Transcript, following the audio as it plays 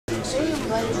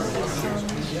Good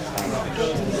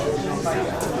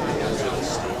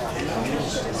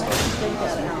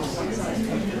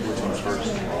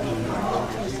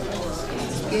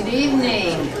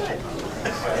evening.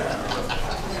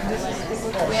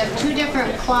 We have two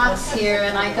different clocks here,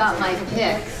 and I got my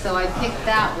pick, so I picked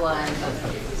that one.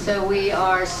 So we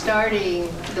are starting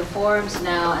the forums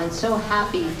now, and so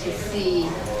happy to see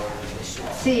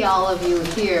all of you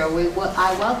here.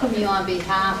 I welcome you on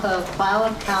behalf of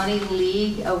Clallam County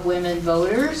League of Women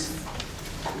Voters.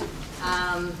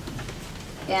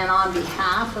 And on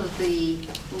behalf of the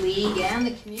League and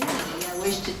the community, I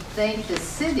wish to thank the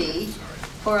city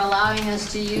for allowing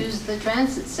us to use the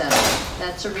transit center.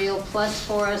 That's a real plus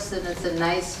for us, and it's a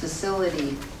nice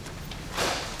facility.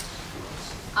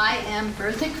 I am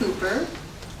Bertha Cooper.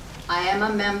 I am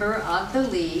a member of the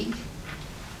League,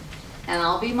 and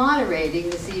I'll be moderating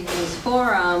this evening's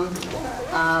forum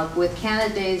with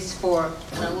candidates for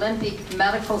an Olympic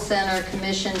Medical Center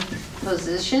Commission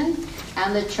position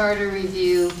and the Charter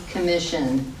Review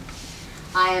Commission.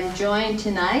 I am joined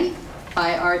tonight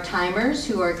by our timers,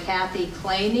 who are Kathy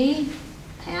Claney,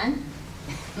 and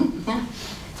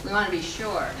we want to be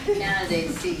sure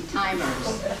candidates see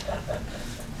timers,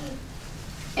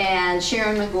 and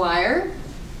Sharon McGuire.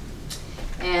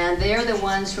 And they're the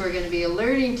ones who are going to be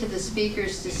alerting to the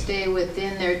speakers to stay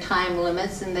within their time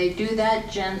limits, and they do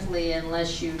that gently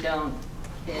unless you don't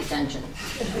pay attention.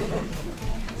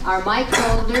 Our mic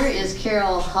holder is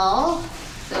Carol Hull,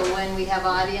 so when we have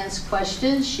audience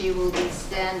questions, she will be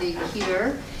standing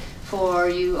here for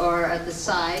you, or at the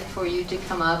side, for you to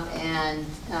come up and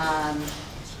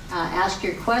ask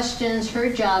your questions.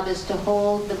 Her job is to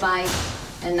hold the mic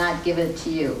and not give it to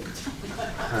you.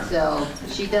 So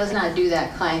she does not do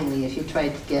that kindly if you try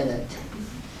to get it.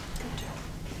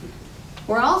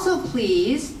 We're also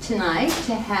pleased tonight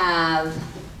to have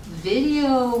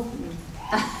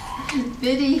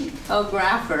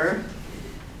videographer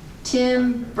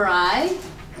Tim Bry.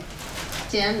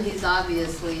 Tim, he's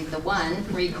obviously the one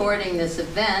recording this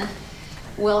event.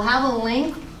 We'll have a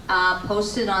link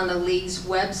posted on the League's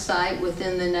website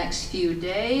within the next few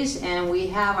days, and we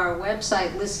have our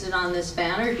website listed on this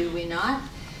banner, do we not?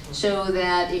 So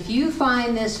that if you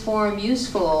find this forum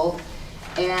useful,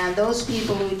 and those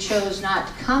people who chose not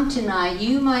to come tonight,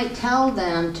 you might tell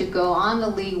them to go on the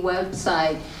League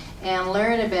website and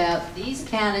learn about these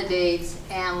candidates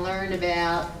and learn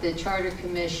about the Charter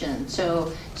Commission.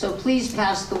 So please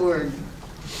pass the word.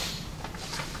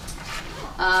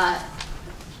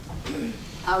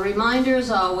 A reminder as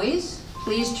always,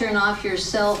 please turn off your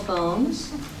cell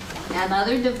phones and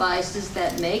other devices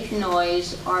that make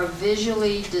noise or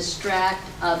visually distract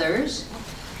others.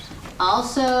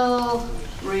 Also,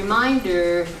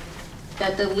 reminder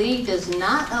that the League does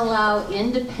not allow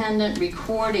independent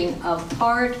recording of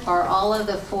part or all of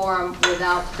the forum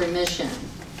without permission.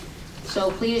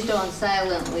 So please don't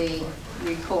silently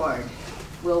record.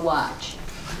 We'll watch.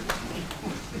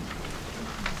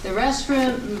 The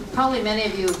restroom, probably many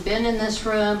of you have been in this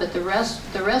room, but the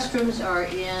restrooms are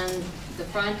in the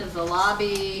front of the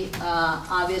lobby.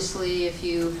 Obviously, if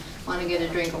you want to get a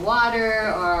drink of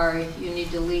water or you need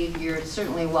to leave, you're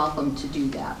certainly welcome to do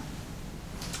that.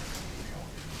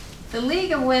 The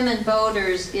League of Women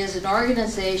Voters is an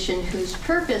organization whose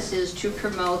purpose is to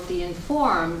promote the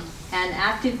informed and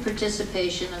active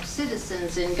participation of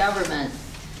citizens in government.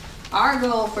 Our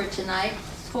goal for tonight's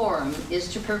forum is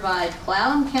to provide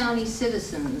Clallam County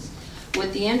citizens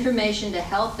with the information to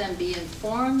help them be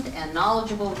informed and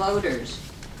knowledgeable voters.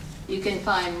 You can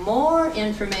find more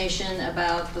information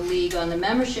about the League on the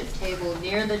membership table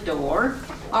near the door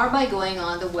or by going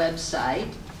on the website.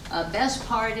 Best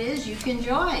part is you can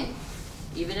join,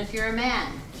 even if you're a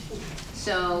man.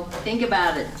 So think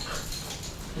about it.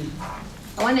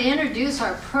 I want to introduce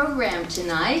our program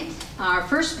tonight. Our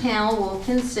first panel will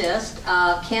consist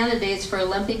of candidates for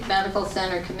Olympic Medical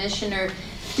Center Commissioner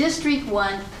District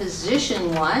 1,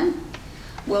 Position 1.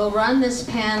 We'll run this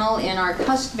panel in our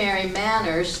customary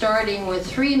manner, starting with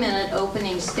 3-minute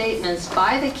opening statements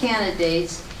by the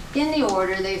candidates in the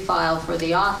order they filed for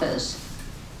the office,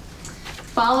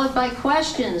 followed by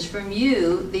questions from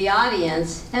you, the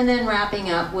audience, and then wrapping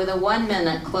up with a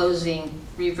 1-minute closing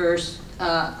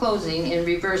in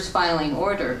reverse filing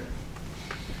order.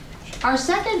 Our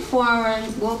second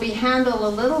forum will be handled a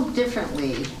little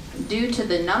differently due to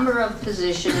the number of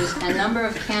positions and number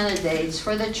of candidates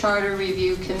for the Charter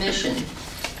Review Commission.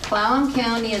 Clallam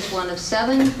County is one of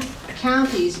 7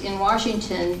 counties in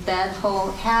Washington that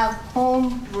have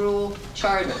home rule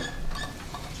charter.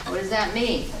 What does that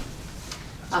mean?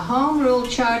 A home rule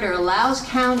charter allows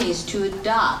counties to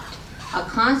adopt a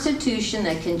constitution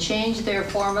that can change their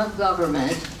form of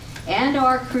government,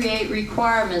 and/or create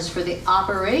requirements for the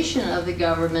operation of the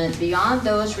government beyond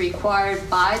those required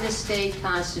by the state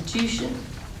constitution.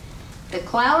 The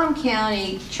Clallam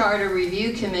County Charter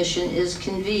Review Commission is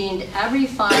convened every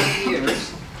 5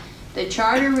 years. The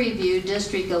Charter Review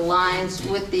District aligns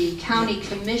with the county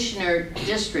commissioner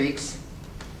districts.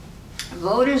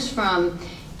 Voters from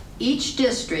each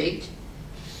district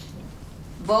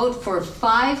vote for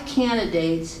 5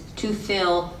 candidates to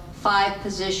fill 5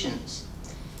 positions.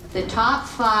 The top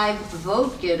 5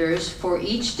 vote getters for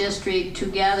each district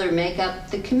together make up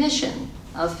the commission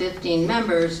of 15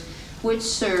 members, which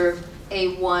serve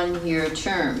a 1-year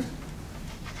term.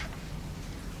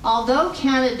 Although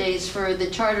candidates for the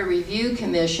Charter Review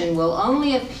Commission will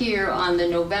only appear on the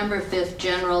November 5th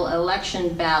general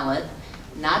election ballot,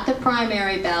 not the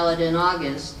primary ballot in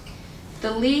August,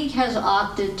 the League has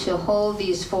opted to hold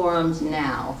these forums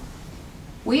now.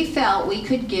 We felt we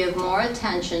could give more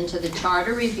attention to the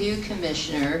Charter Review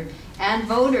Commissioner and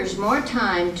voters more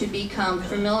time to become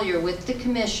familiar with the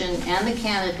Commission and the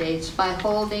candidates by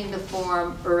holding the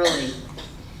forum early.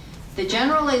 The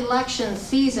general election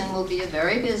season will be a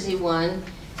very busy one,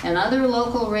 and other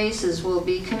local races will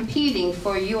be competing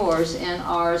for yours and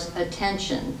ours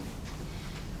attention.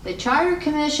 The Charter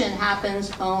Commission happens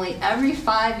only every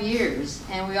 5 years,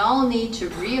 and we all need to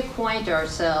reacquaint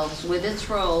ourselves with its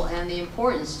role and the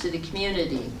importance to the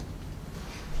community.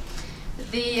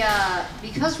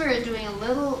 Because we're doing a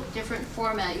little different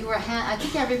format, I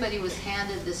think everybody was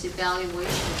handed this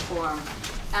evaluation form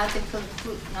at the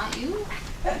conclusion. Not you?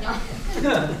 No.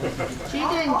 She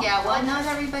didn't get one. Not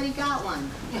everybody got one.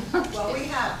 Well, we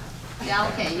have. Yeah,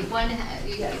 okay. You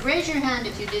raise your hand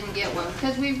if you didn't get one,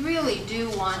 because we really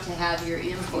do want to have your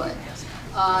input.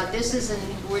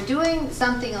 We're doing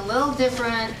something a little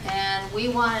different, and we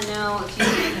want to know if you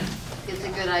think it's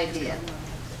a good idea.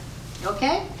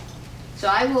 Okay? So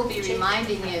I will be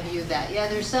reminding of you that. Yeah,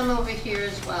 there's some over here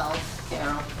as well,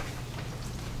 Carol.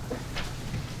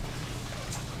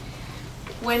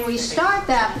 When we start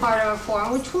that part of our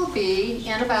forum, which will be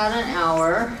in about an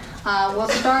hour, we'll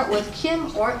start with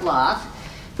Kim Ortloff,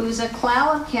 who's a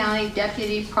Clallam County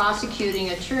Deputy Prosecuting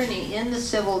Attorney in the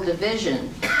Civil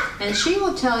Division. And she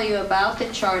will tell you about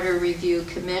the Charter Review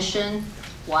Commission,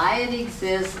 why it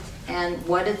exists, and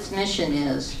what its mission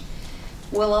is.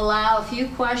 We'll allow a few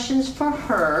questions for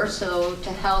her, so to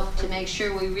help to make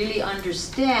sure we really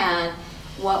understand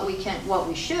what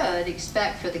we should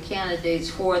expect for the candidates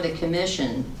for the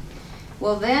commission.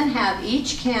 We'll then have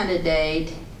each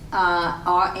candidate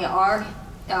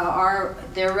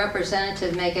their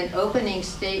representative make an opening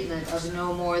statement of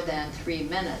no more than 3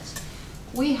 minutes.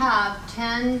 We have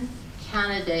 10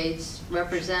 candidates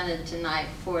represented tonight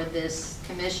for this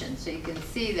commission, so you can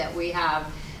see that we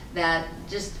have that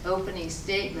just opening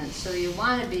statement. So you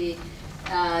want to be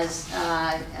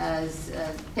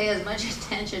pay as much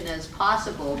attention as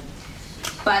possible.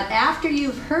 But after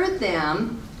you've heard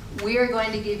them, we are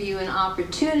going to give you an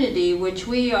opportunity, which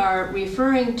we are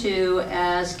referring to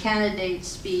as candidate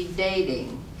speed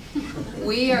dating.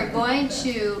 We are going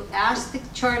to ask the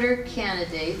charter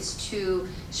candidates to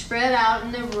spread out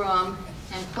in the room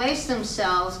and place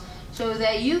themselves so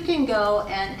that you can go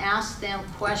and ask them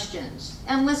questions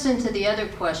and listen to the other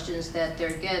questions that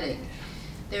they're getting.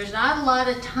 There's not a lot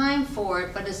of time for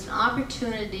it, but it's an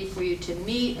opportunity for you to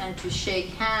meet and to shake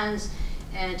hands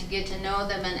and to get to know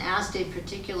them and ask a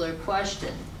particular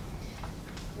question.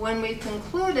 When we've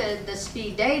concluded the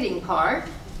speed dating part,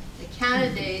 the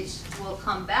candidates will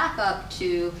come back up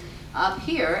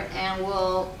here, and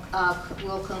we'll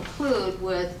conclude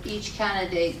with each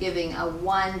candidate giving a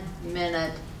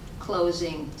 1-minute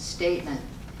closing statement.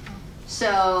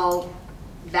 So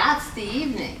that's the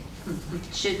evening.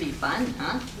 Should be fun,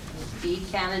 huh? Speed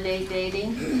candidate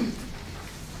dating.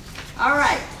 All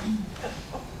right.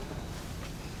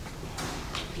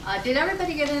 Did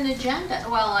everybody get an agenda?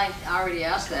 Well, I already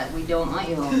asked that. We don't want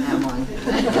you to have one.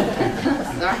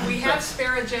 We have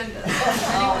spare agendas.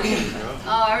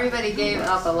 Oh, everybody gave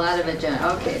up a lot of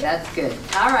agenda. Okay, that's good.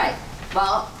 All right.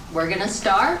 Well, we're going to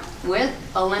start with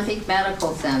Olympic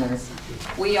Medical Center.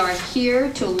 We are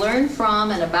here to learn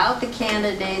from and about the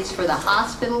candidates for the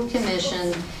Hospital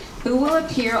Commission who will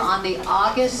appear on the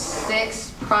August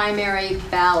 6th primary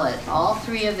ballot. All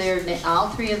three of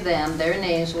them, their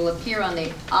names will appear on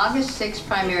the August 6th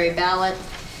primary ballot,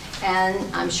 and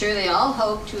I'm sure they all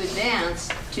hope to advance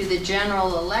to the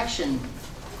general election.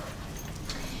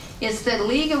 It's the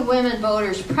League of Women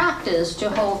Voters practice to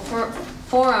hold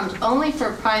forums only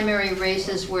for primary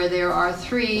races where there are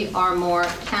 3 or more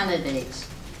candidates.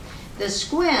 The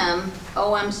Sequim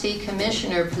OMC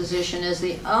commissioner position is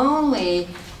the only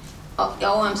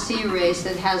OMC race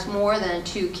that has more than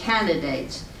 2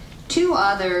 candidates. 2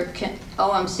 other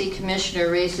OMC commissioner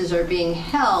races are being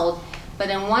held, but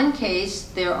in one case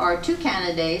there are 2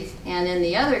 candidates, and in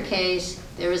the other case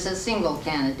there is a single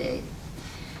candidate.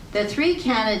 The 3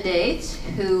 candidates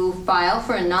who file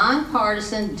for a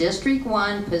nonpartisan District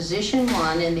 1, Position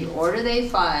 1 in the order they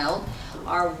filed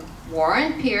are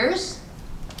Warren Pierce,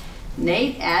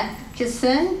 Nate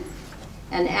Adkisson,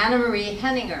 and Anna Marie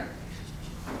Henninger.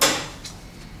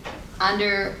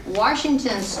 Under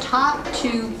Washington's top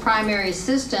 2 primary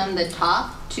system, the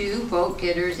top 2 vote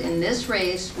getters in this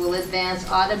race will advance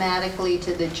automatically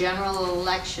to the general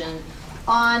election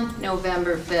on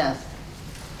November 5th.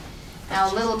 Now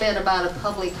a little bit about a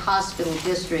public hospital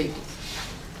district.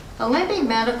 Olympic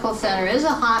Medical Center is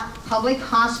a public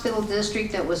hospital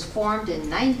district that was formed in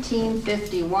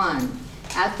 1951.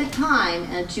 At the time,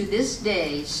 and to this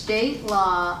day, state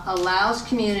law allows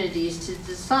communities to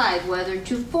decide whether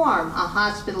to form a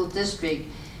hospital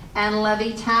district and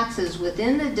levy taxes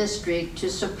within the district to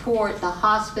support the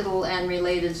hospital and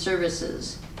related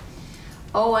services.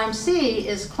 OMC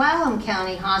is Clallam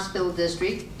County Hospital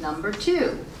District number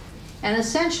 2, and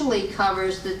essentially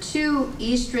covers the 2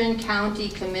 Eastern County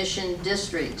Commission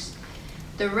districts.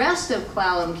 The rest of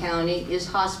Clallam County is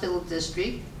Hospital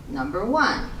District number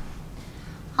 1.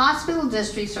 Hospital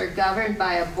districts are governed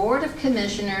by a board of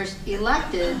commissioners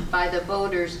elected by the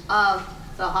voters of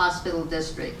the hospital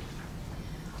district.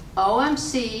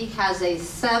 OMC has a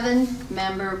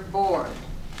 7-member board.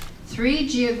 3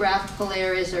 geographical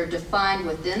areas are defined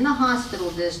within the hospital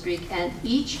district, and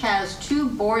each has 2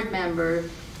 board member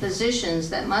positions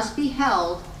that must be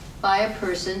held by a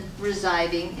person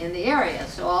residing in the area.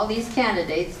 So all these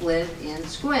candidates live in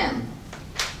Sequim.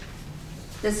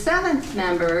 The 7th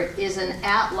member is an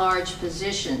at-large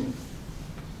position.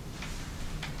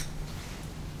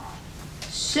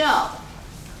 So,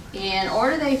 in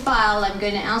order they file, I'm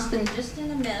going to ask them just in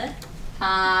a minute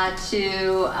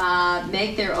to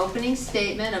make their opening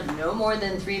statement of no more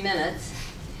than 3 minutes.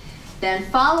 Then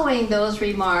following those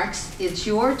remarks, it's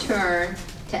your turn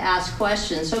to ask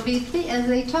questions. So as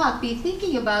they talk, be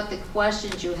thinking about the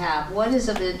questions you have. What is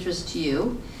of interest to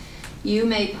you? You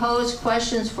may pose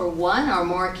questions for 1 or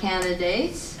more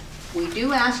candidates. We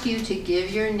do ask you to give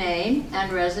your name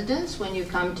and residence when you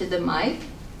come to the mic.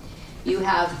 You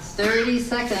have 30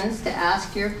 seconds to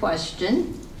ask your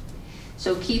question.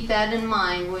 So keep that in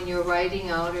mind when you're writing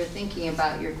out or thinking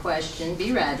about your question.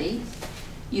 Be ready.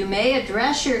 You may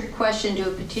address your question to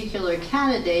a particular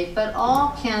candidate, but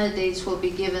all candidates will be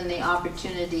given the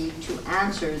opportunity to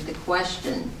answer the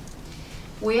question.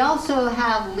 We also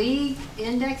have league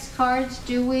index cards,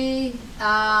 do we?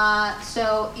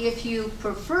 So if you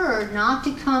prefer not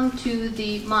to come to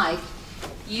the mic,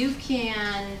 you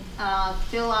can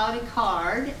fill out a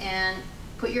card and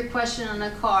put your question on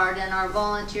a card, and our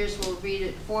volunteers will read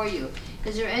it for you.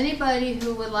 Is there anybody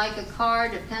who would like a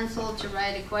card, a pencil to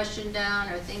write a question down,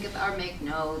 or think about, or make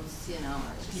notes, you know?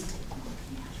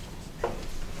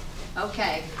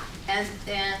 Okay,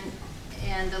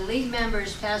 and the league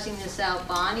members passing this out,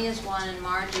 Bonnie is 1 and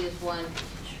Margie is 1.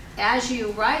 As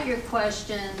you write your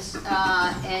questions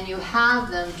and you have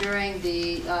them during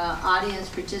the audience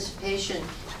participation,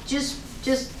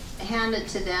 just hand it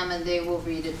to them and they will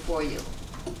read it for you.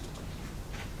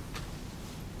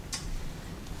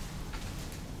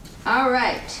 All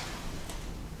right.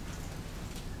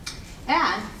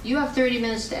 And you have 30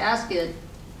 minutes to ask it.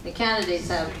 The candidates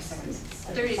have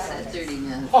 30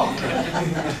 minutes.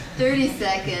 30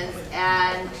 seconds,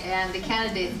 and the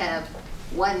candidates have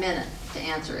 1 minute to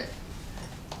answer it.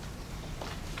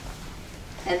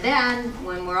 And then,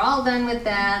 when we're all done with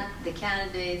that, the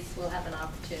candidates will have an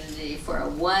opportunity for a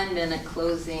 1-minute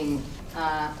closing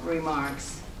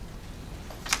remarks.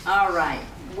 All right.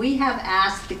 We have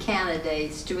asked the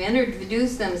candidates to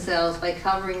introduce themselves by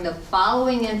covering the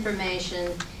following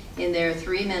information in their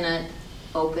 3-minute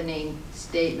opening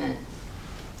statement.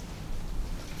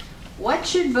 What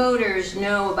should voters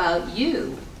know about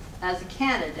you as a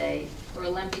candidate for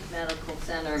Olympic Medical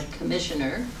Center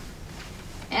Commissioner?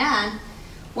 And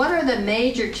what are the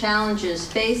major challenges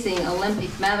facing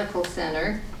Olympic Medical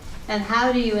Center, and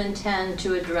how do you intend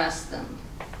to address them?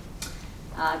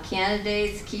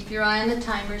 Candidates, keep your eye on the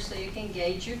timer so you can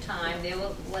gauge your time. They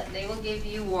will give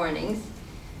you warnings.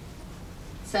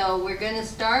 So we're going to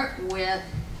start with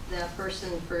the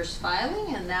person first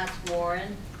filing, and that's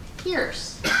Warren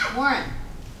Pierce. Warren.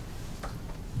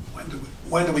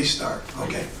 When do we start?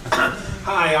 Okay.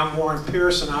 Hi, I'm Warren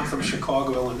Pierce, and I'm from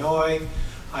Chicago, Illinois.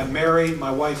 I'm married.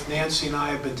 My wife Nancy and I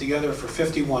have been together for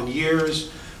 51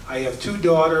 years. I have 2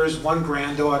 daughters, 1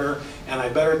 granddaughter, and I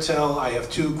better tell, I have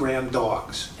 2 grand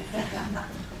dogs.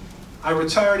 I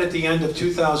retired at the end of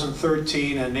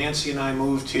 2013, and Nancy and I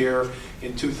moved here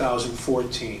in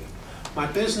 2014. My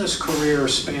business career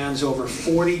spans over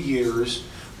 40 years.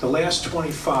 The last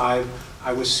 25,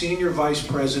 I was Senior Vice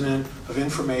President of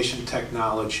Information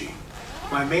Technology.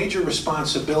 My major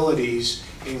responsibilities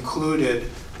included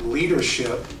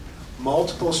leadership,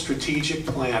 multiple strategic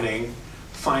planning,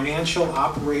 financial,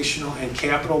 operational, and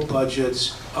capital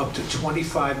budgets up to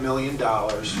 $25 million.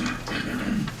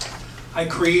 I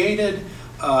created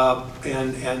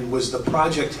and was the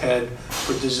project head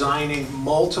for designing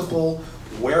multiple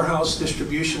warehouse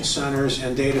distribution centers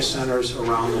and data centers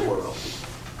around the world.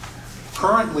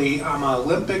 Currently, I'm on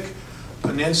Olympic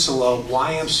Peninsula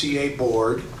YMCA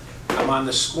board. I'm on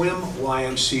the Sequim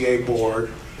YMCA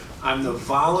board. I'm the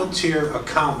volunteer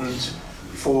accountant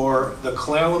for the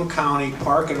Clallam County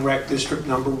Park and Rec District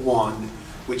Number 1,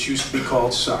 which used to be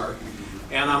called SART.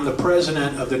 And I'm the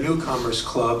president of the Newcomers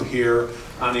Club here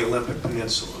on the Olympic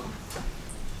Peninsula.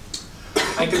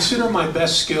 I consider my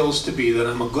best skills to be that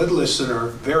I'm a good listener,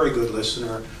 very good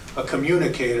listener, a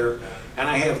communicator, and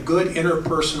I have good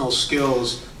interpersonal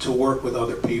skills to work with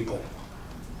other people.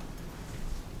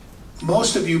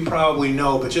 Most of you probably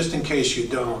know, but just in case you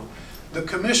don't, the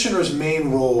commissioner's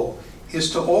main role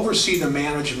is to oversee the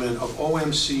management of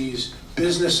OMC's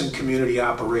business and community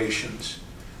operations.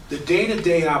 The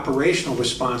day-to-day operational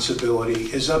responsibility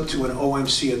is up to an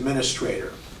OMC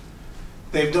administrator.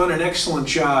 They've done an excellent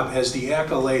job, as the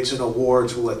accolades and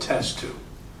awards will attest to.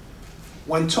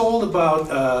 When told about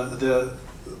the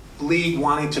league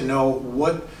wanting to know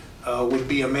what would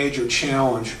be a major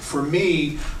challenge, for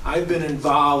me, I've been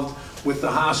involved with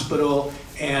the hospital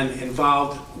and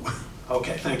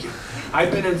okay, thank you.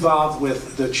 I've been involved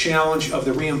with the challenge of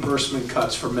the reimbursement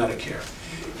cuts for Medicare.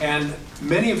 And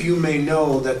many of you may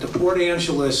know that the Port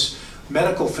Angeles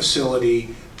Medical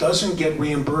Facility doesn't get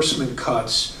reimbursement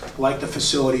cuts like the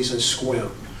facilities in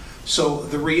Sequim. So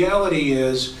the reality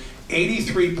is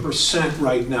 83%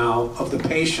 right now of the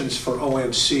patients for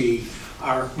OMC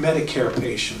are Medicare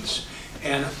patients.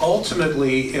 And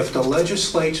ultimately, if the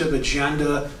legislative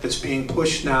agenda that's being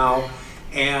pushed now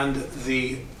and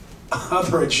the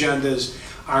other agendas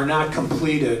are not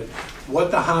completed, what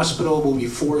the hospital will be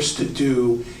forced to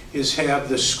do is have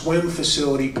the Sequim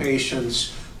facility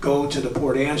patients go to the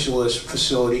Port Angeles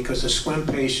facility, because the Sequim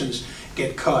patients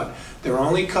get cut. They're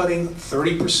only cutting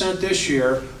 30% this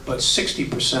year, but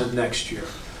 60% next year.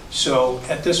 So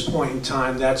at this point in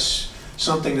time, that's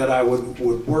something that I would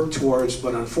work towards,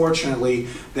 but unfortunately,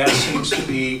 that seems to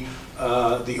be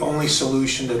the only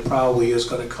solution that probably is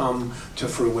going to come to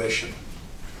fruition.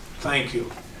 Thank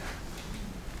you.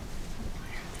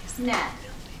 Nat.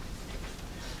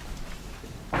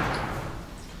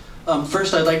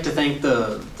 First, I'd like to thank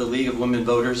the League of Women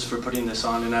Voters for putting this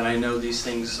on, and I know these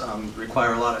things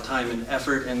require a lot of time and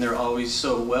effort, and they're always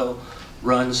so well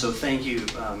run, so thank you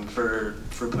for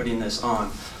putting this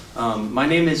on. My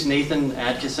name is Nathan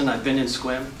Adkisson. I've been in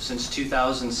Sequim since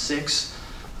 2006.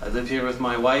 I live here with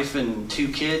my wife and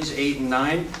 2 kids, 8 and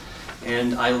 9,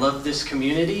 and I love this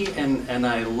community, and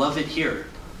I love it here.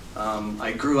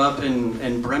 I grew up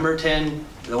in Bremerton.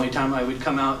 The only time I would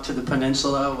come out to the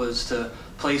peninsula was to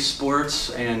play sports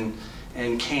and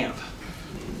camp.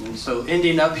 And so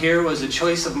ending up here was a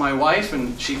choice of my wife,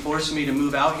 and she forced me to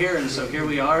move out here, and so here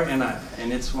we are, and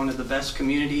it's one of the best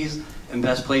communities and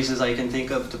best places I can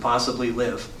think of to possibly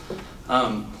live.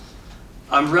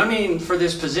 I'm running for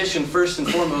this position first and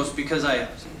foremost because I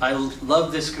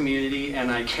love this community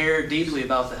and I care deeply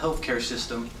about the healthcare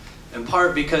system, in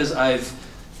part because I've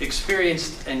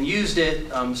experienced and used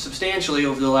it substantially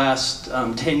over the last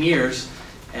 10 years,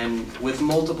 and with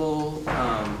multiple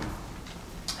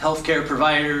healthcare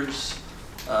providers,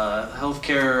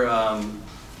 healthcare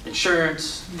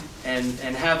insurance,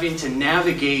 and having to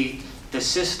navigate the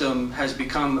system has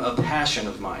become a passion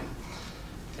of mine.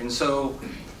 And so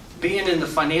being in the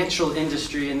financial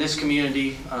industry in this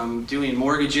community, doing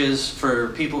mortgages for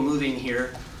people moving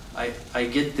here, I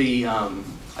get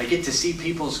to see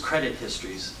people's credit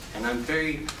histories, and I'm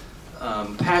very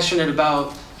passionate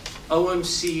about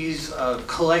OMC's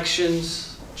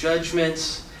collections,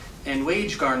 judgments, and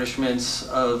wage garnishments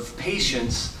of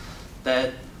patients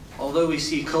that, although we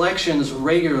see collections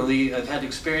regularly, I've had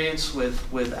experience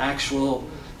with actual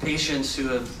patients who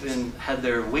have had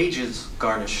their wages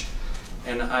garnished.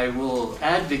 And I will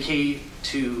advocate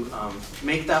to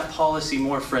make that policy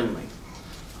more friendly.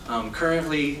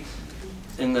 Currently,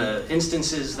 in the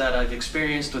instances that I've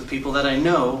experienced with people that I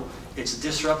know, it's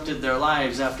disrupted their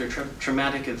lives after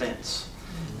traumatic events.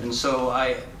 And so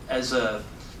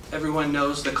everyone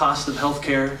knows the cost of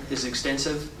healthcare is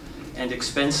extensive and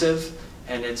expensive,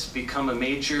 and it's become a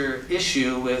major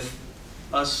issue with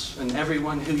us and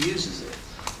everyone who uses it.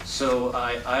 So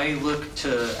I look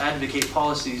to advocate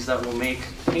policies that will make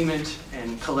payment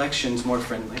and collections more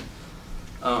friendly.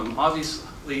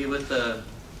 Obviously, with the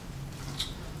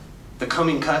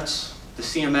coming cuts, the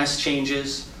CMS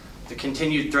changes, the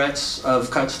continued threats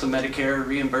of cuts to Medicare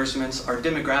reimbursements, our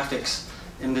demographics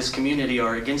in this community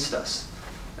are against us.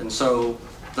 And so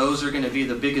those are going to be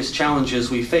the biggest challenges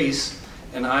we face.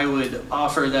 And I would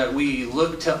offer that we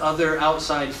look to other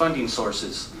outside funding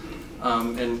sources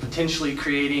and potentially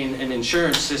creating an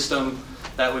insurance system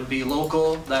that would be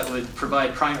local, that would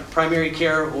provide primary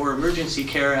care or emergency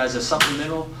care as a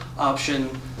supplemental option,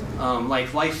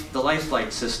 like the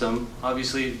Lifeline system.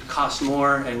 Obviously, it costs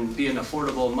more and be an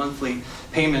affordable monthly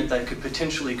payment that could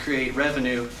potentially create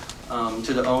revenue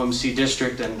to the OMC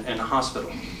district and a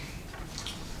hospital.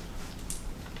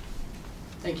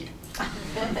 Thank you.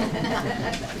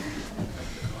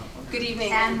 Good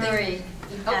evening. Anne-Marie.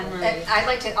 I'd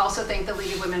like to also thank the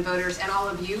League of Women Voters and all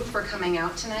of you for coming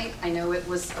out tonight. I know it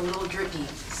was a little drippy.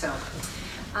 So,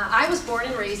 I was born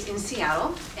and raised in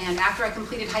Seattle, and after I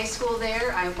completed high school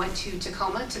there, I went to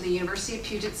Tacoma to the University of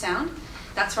Puget Sound.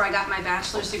 That's where I got my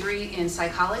bachelor's degree in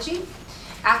psychology.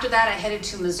 After that, I headed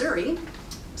to Missouri,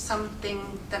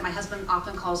 something that my husband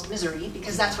often calls misery,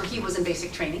 because that's where he was in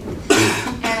basic training.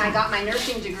 And I got my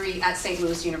nursing degree at St.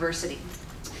 Louis University.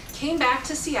 Came back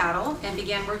to Seattle and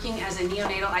began working as a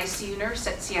neonatal ICU nurse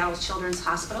at Seattle Children's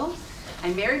Hospital.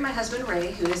 I married my husband,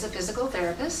 Ray, who is a physical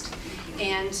therapist,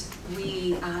 and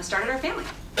we started our family.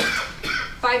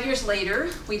 5 years later,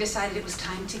 we decided it was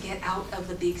time to get out of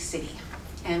the big city,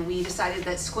 and we decided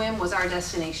that Sequim was our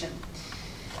destination.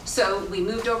 So we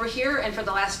moved over here, and for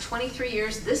the last 23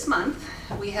 years this month,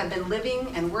 we have been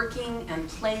living and working and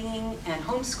playing and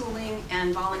homeschooling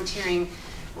and volunteering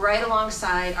right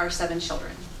alongside our 7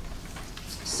 children.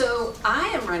 So I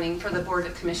am running for the Board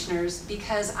of Commissioners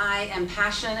because I am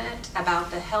passionate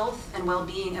about the health and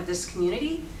well-being of this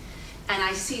community, and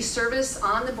I see service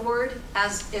on the board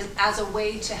as a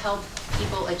way to help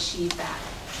people achieve that.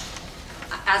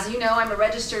 As you know, I'm a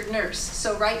registered nurse,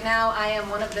 so right now I am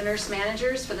one of the nurse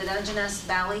managers for the Dungeness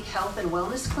Valley Health and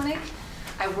Wellness Clinic.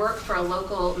 I work for a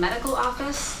local medical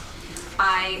office.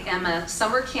 I am a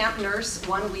summer camp nurse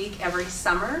 1 week every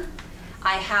summer.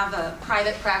 I have a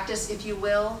private practice, if you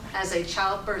will, as a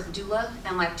childbirth doula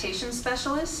and lactation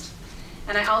specialist.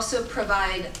 And I also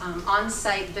provide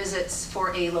on-site visits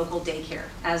for a local daycare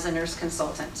as a nurse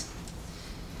consultant.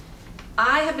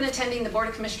 I have been attending the Board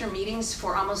of Commissioner meetings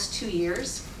for almost 2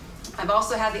 years. I've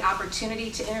also had the opportunity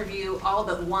to interview all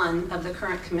but one of the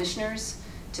current commissioners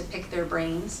to pick their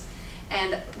brains.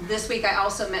 And this week I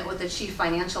also met with the Chief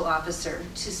Financial Officer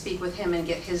to speak with him and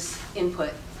get his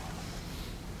input.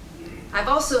 I've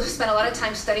also spent a lot of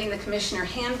time studying the Commissioner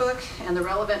Handbook and the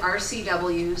relevant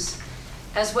RCWs,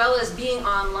 as well as being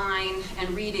online and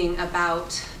reading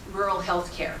about rural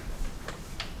health care.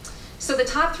 So the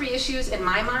top 3 issues in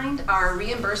my mind are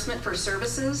reimbursement for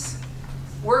services,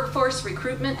 workforce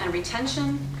recruitment and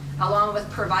retention, along with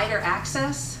provider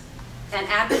access, and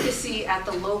advocacy at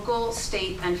the local,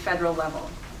 state, and federal level.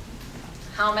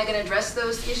 How am I going to address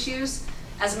those issues?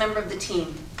 As a member of the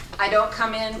team. I don't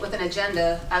come in with an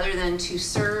agenda other than to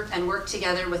serve and work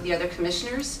together with the other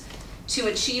commissioners to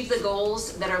achieve the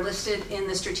goals that are listed in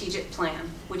the strategic plan,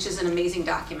 which is an amazing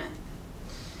document.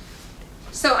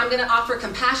 So I'm going to offer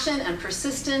compassion and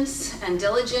persistence and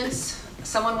diligence.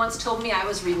 Someone once told me I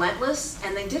was relentless,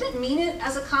 and they didn't mean it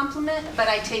as a compliment, but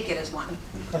I take it as one.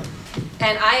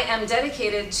 And I am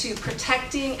dedicated to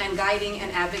protecting and guiding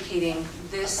and advocating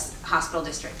this hospital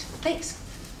district. Thanks.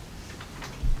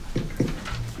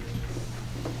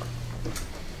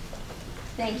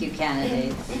 Thank you,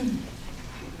 candidates.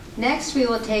 Next, we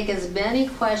will take as many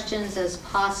questions as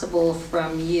possible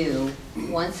from you.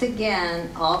 Once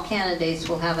again, all candidates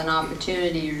will have an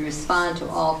opportunity to respond to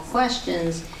all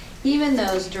questions, even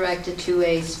those directed to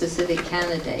a specific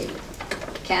candidate.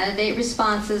 Candidate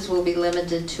responses will be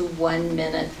limited to 1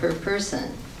 minute per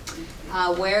person.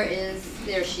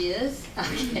 There she is.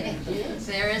 Okay.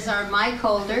 There is our mic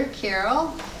holder,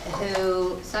 Carol,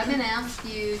 so I'm going to ask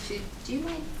you to, do you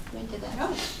mind going to that?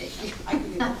 No, I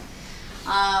can do that.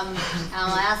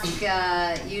 I'll ask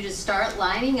you to start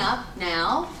lining up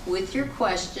now with your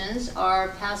questions,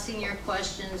 or passing your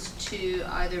questions to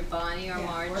either Bonnie or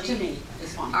Margie. Or to me,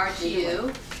 is fine. Or to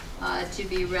you, to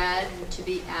be read and to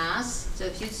be asked. So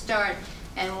if you start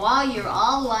And while you're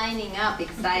all lining up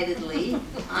excitedly,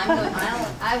 I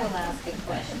will ask a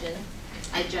question,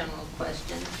 a general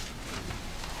question.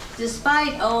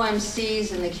 Despite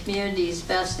OMC's and the community's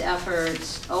best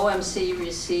efforts, OMC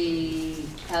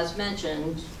received, as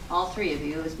mentioned, all three of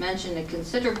you, has mentioned a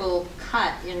considerable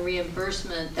cut in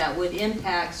reimbursement that would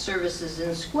impact services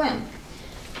in Sequim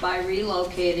by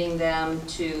relocating them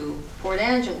to Port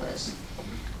Angeles.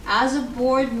 As a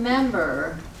board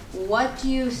member, what do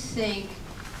you think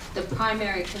the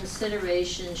primary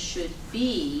consideration should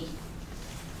be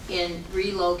in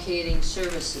relocating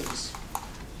services?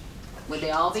 Would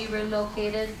they all be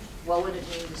relocated? What would it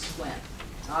mean to Sequim?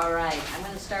 All right, I'm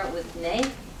going to start with Nate.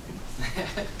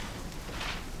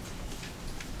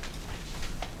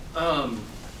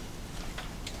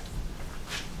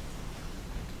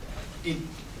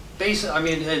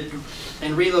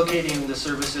 In relocating the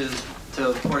services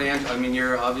to Port Angeles, I mean,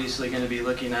 you're obviously going to be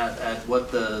looking at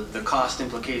what the cost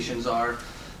implications are,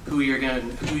 who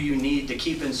you need to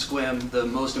keep in Sequim, the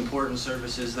most important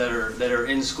services that are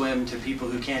in Sequim to people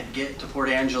who can't get to Port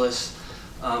Angeles.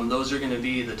 Those are going to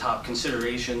be the top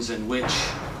considerations in which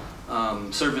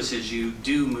services you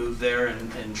do move there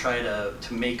and try to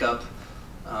make up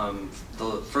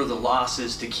for the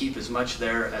losses to keep as much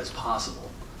there as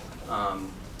possible.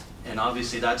 And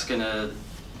obviously that's going to,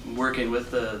 working with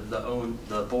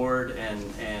the board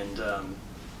and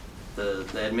the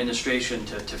administration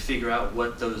to figure out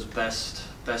what those best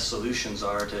solutions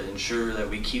are to ensure that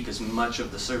we keep as much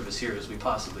of the service here as we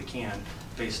possibly can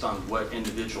based on what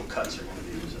individual cuts are going to be.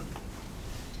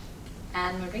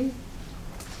 Anne-Marie?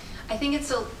 I think it's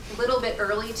a little bit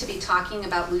early to be talking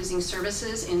about losing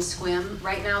services in Sequim.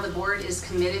 Right now the board is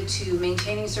committed to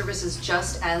maintaining services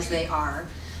just as they are,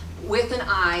 with an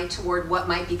eye toward what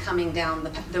might be coming down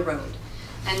the road.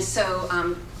 And so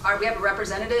we have a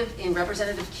representative in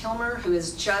Representative Kilmer who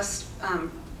has just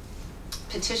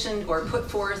petitioned or put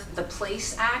forth the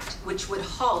PLACE Act, which would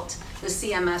halt the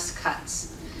CMS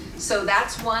cuts. So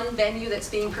that's one venue that's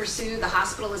being pursued. The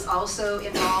hospital is also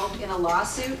involved in a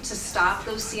lawsuit to stop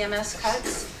those CMS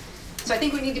cuts. So I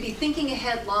think we need to be thinking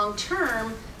ahead long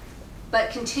term, but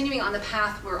continuing on the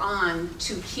path we're on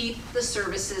to keep the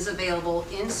services available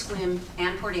in Sequim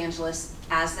and Port Angeles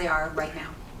as they are right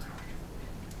now.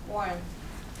 Warren?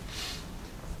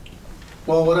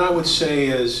 Well, what I would say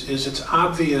is it's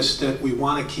obvious that we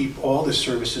want to keep all the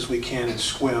services we can in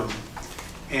Sequim.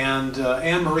 And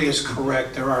Anne-Marie is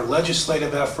correct. There are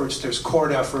legislative efforts, there's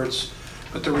court efforts,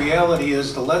 but the reality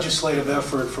is the legislative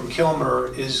effort from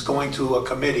Kilmer is going to a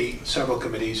committee, several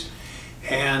committees,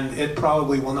 and it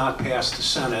probably will not pass the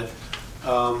Senate.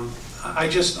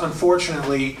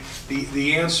 Unfortunately,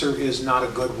 the answer is not a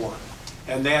good one.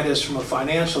 And that is, from a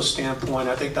financial standpoint,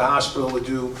 I think the hospital would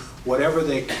do whatever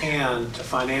they can to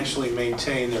financially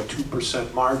maintain their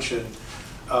 2% margin,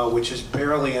 which is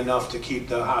barely enough to keep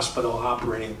the hospital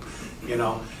operating, you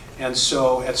know. And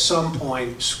so at some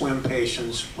point, Sequim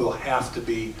patients will have to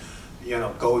be,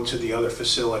 go to the other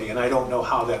facility. And I don't know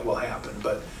how that will happen,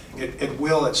 but it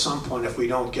will at some point if we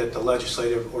don't get the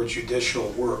legislative or judicial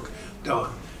work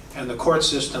done. And the court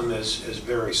system is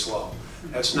very slow.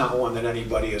 That's not one that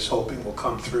anybody is hoping will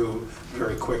come through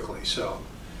very quickly. So,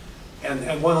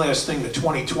 and one last thing, the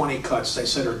 2020 cuts, they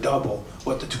said, are double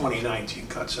what the 2019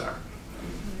 cuts are.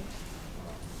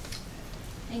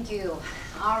 Thank you.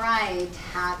 All right,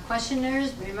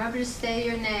 questioners, remember to say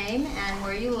your name and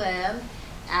where you live,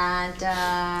 and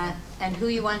who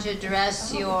you want to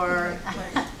address your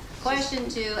question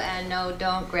to, and no,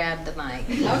 don't grab the mic.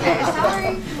 Okay,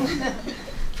 sorry.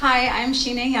 Hi, I'm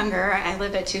Sheena Younger. I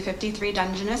live at 253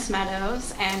 Dungeness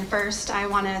Meadows, and first I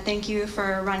want to thank you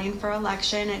for running for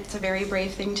election. It's a very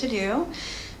brave thing to do.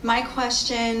 My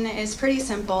question is pretty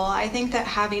simple. I think that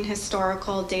having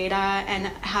historical data and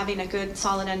having a good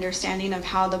solid understanding of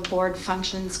how the board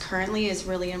functions currently is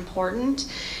really important.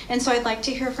 And so I'd like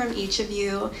to hear from each of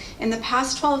you. In the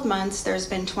past 12 months, there's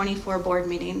been 24 board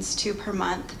meetings, 2 per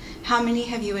month. How many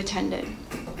have you attended?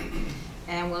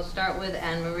 And we'll start with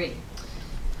Anne-Marie.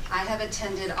 I have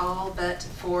attended all but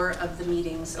 4 of the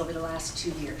meetings over the last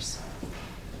 2 years.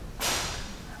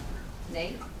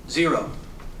 Nate? 0.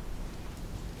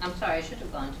 I'm sorry, I should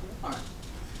have gone to Warren.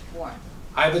 Warren.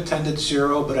 I've attended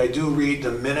 0, but I do read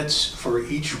the minutes for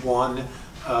each one.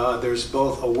 There's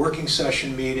both a working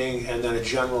session meeting and then a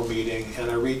general meeting,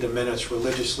 and I read the minutes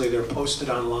religiously. They're posted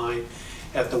online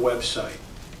at the website.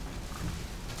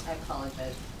 I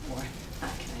apologize, Warren.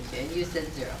 And you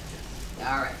said 0.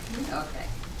 All right, okay.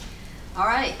 All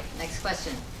right, next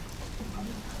question.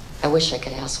 I wish I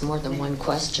could ask more than one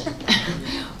question.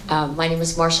 My name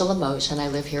is Marcia Lamoche, and I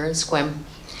live here in Sequim.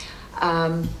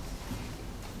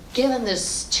 given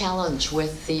this challenge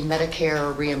with the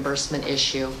Medicare reimbursement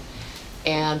issue,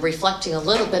 and reflecting a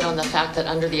little bit on the fact that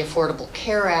under the Affordable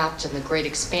Care Act and the great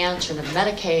expansion of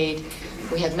Medicaid,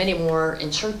 we have many more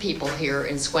insured people here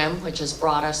in Sequim, which has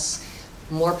brought us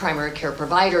more primary care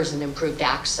providers and improved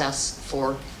access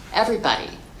for everybody.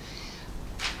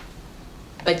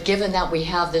 But given that we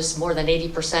have this more than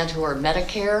 80% who are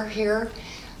Medicare here,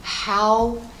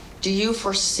 how do you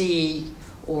foresee,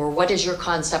 or what is your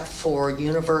concept for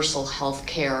universal health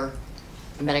care,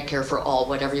 Medicare for all,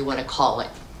 whatever you want to call it?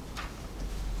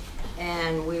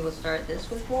 And we will start this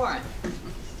with Warren.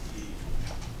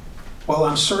 Well,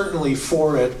 I'm certainly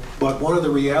for it, but one of the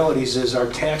realities is our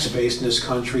tax base in this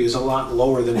country is a lot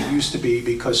lower than it used to be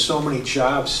because so many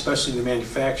jobs, especially in the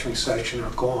manufacturing section, are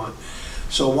gone.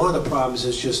 So one of the problems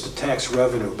is just the tax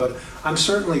revenue, but I'm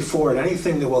certainly for it.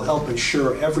 Anything that will help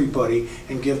insure everybody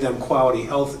and give them quality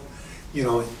health,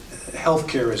 health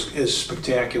care is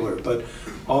spectacular. But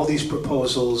all these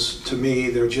proposals, to me,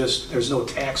 there's no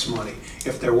tax money.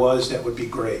 If there was, that would be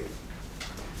great.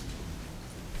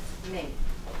 Nate.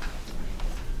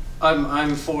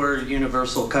 I'm for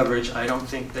universal coverage. I don't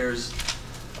think there's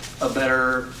a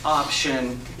better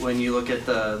option when you look at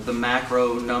the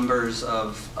macro numbers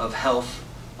of health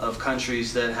of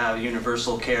countries that have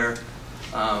universal care.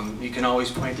 You can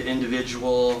always point to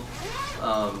individual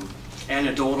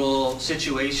anecdotal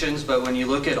situations, but when you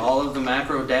look at all of the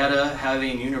macro data,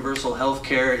 having universal health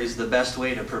care is the best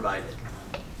way to provide it.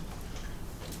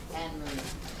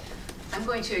 I'm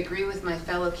going to agree with my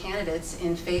fellow candidates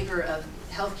in favor of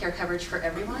health care coverage for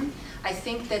everyone. I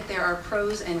think that there are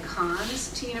pros and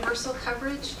cons to universal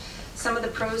coverage. Some of the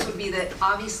pros would be that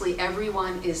obviously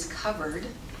everyone is covered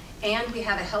and we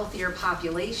have a healthier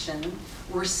population.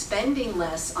 We're spending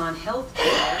less on health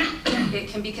care. It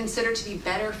can be considered to be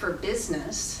better for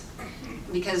business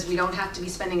because we don't have to be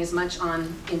spending as much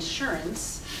on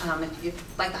insurance.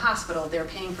 Like the hospital, they're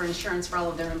paying for insurance for all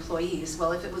of their employees.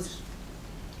 Well, if it was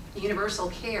universal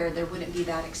care, there wouldn't be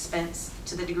that expense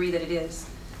to the degree that it is.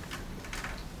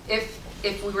 If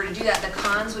we were to do that, the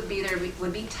cons would be there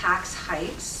would be tax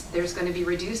hikes. There's going to be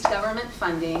reduced government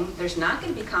funding. There's not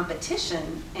going to be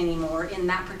competition anymore in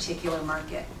that particular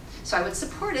market. So I would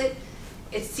support it.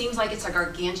 It seems like it's a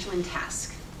gargantuan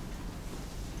task.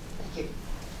 Thank you.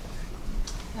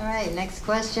 All right, next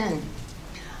question.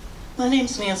 My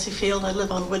name's Nancy Field. I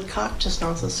live on Woodcock, just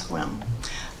north of Sequim.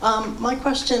 My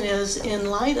question is, in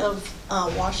light of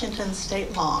Washington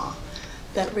state law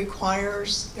that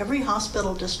requires every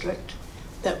hospital district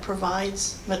that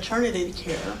provides maternity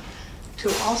care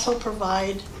to also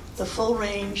provide the full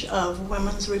range of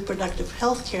women's reproductive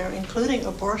health care, including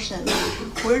abortion,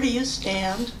 where do you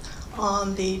stand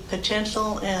on the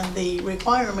potential and the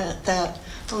requirement that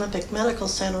Olympic Medical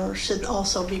Center should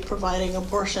also be providing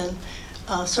abortion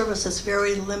services?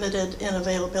 Very limited in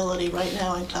availability right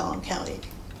now in Clallam County.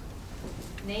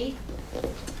 Nate?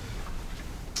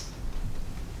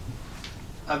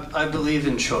 I believe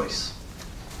in choice.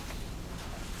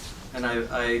 And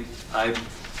I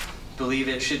believe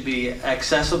it should be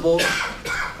accessible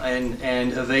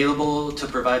and available to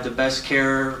provide the best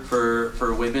care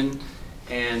for women.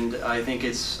 And I think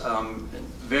it's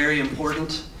very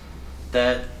important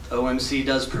that OMC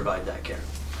does provide that care.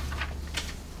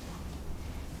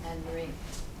 And Marie?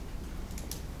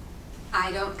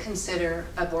 I don't consider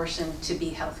abortion to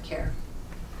be health care.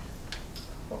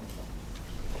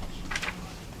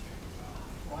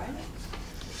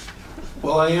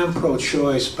 Well, I am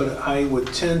pro-choice, but I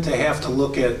would tend to have to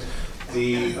look at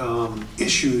the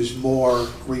issues more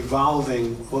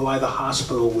revolving why the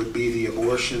hospital would be the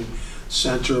abortion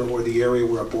center or the area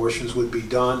where abortions would be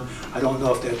done. I don't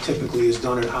know if that typically is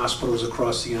done at hospitals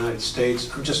across the United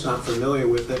States. I'm just not familiar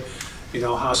with it.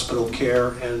 Hospital care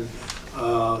and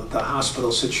the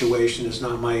hospital situation is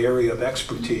not my area of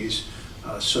expertise.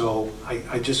 So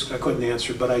I couldn't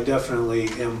answer, but I definitely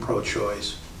am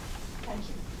pro-choice. Thank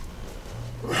you.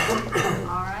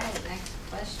 All right, next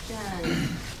question.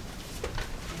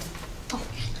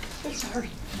 Oh, sorry.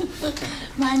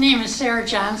 My name is Sarah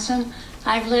Johnson.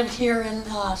 I've lived here in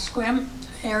Sequim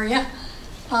area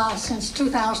since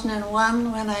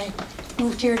 2001 when I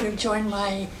moved here to join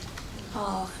my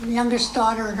youngest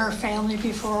daughter and her family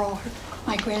before all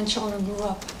my grandchildren grew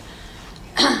up.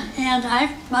 And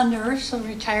I'm a nurse, a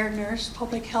retired nurse,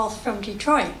 public health from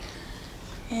Detroit.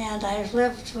 And I've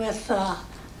lived with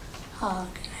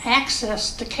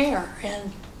access to care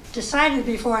and decided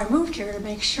before I moved here to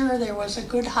make sure there was a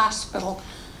good hospital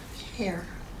here.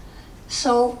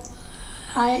 So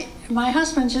my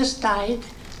husband just died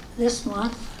this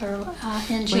month, or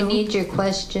in June. We need your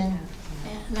question.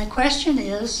 And the question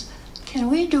is, can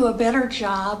we do a better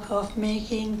job of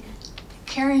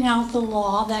carrying out the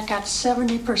law that got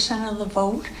 70% of the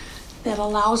vote that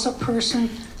allows a person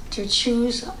to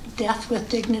choose death with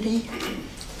dignity?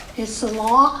 It's the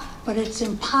law, but it's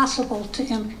impossible to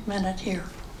implement it here.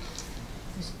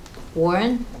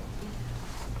 Warren?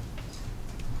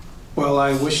 Well,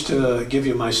 I wish to give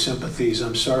you my sympathies.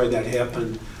 I'm sorry that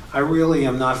happened. I really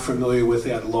am not familiar with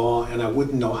that law, and I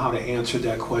wouldn't know how to answer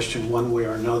that question one way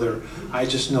or another. I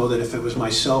just know that if it was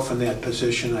myself in that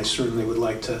position, I certainly would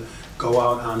like to go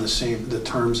out on the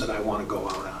terms that I want to go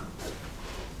out on.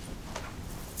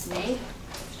 Nate?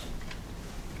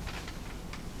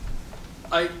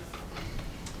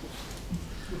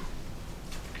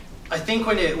 I think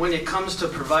when it comes to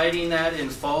providing that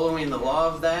and following the law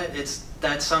of that,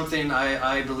 that's something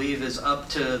I believe is up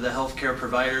to the healthcare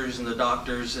providers and the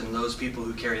doctors and those people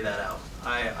who carry that out.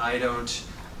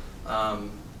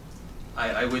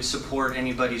 I would support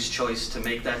anybody's choice to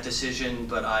make that decision,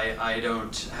 but I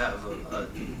don't have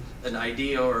an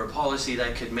idea or a policy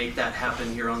that could make that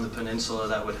happen here on the peninsula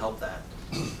that would help that.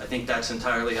 I think that's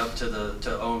entirely up to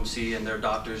OMC and their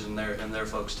doctors and their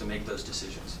folks to make those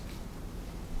decisions.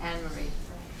 Anne-Marie.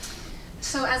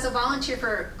 So as a volunteer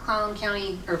for Clallam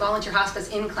County, or volunteer hospice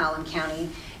in Clallam County,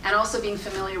 and also being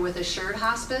familiar with Assured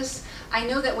Hospice, I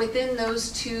know that within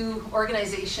those two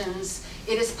organizations,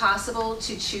 it is possible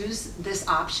to choose this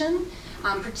option,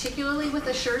 particularly with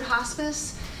Assured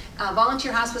Hospice.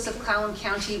 Volunteer Hospice of Clallam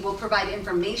County will provide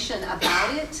information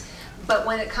about it, but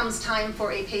when it comes time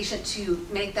for a patient to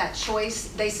make that choice,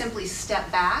 they simply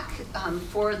step back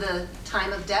for the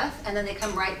time of death, and then they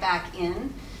come right back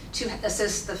in to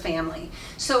assist the family.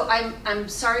 So I'm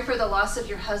sorry for the loss of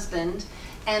your husband,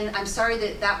 and I'm sorry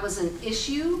that that was an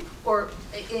issue, or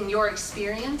in your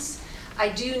experience. I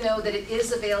do know that it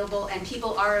is available, and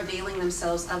people are availing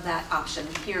themselves of that option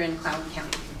here in Clallam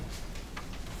County.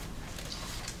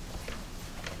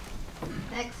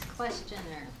 Next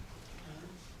questioner.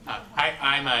 Hi,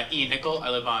 I'm Ian Nickel. I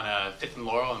live on 5th and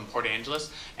Laurel in Port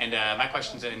Angeles, and my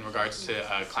question is in regards to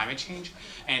climate change.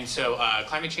 And so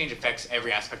climate change affects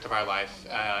every aspect of our life,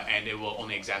 and it will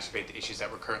only exacerbate the issues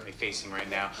that we're currently facing right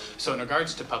now. So in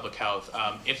regards to public health,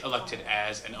 if elected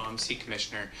as an OMC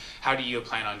commissioner, how do you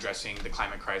plan on addressing the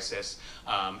climate crisis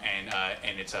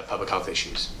and its public health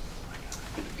issues?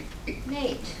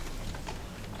 Nate.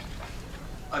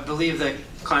 I believe that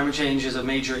climate change is a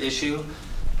major issue.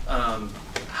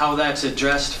 How that's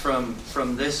addressed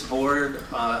from this board,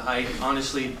 I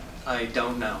honestly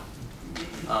don't know.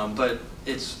 But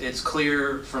it's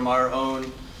clear from our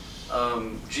own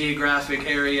geographic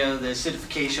area, the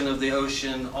acidification of the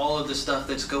ocean, all of the stuff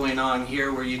that's going on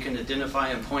here where you can identify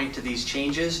and point to these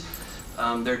changes.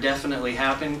 They're definitely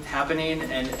happening,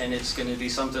 and it's going to be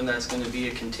something that's going to be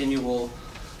a continual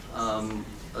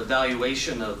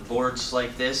evaluation of boards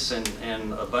like this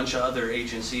and a bunch of other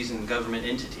agencies and government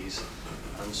entities.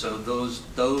 So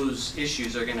those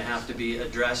issues are going to have to be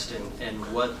addressed,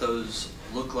 and what those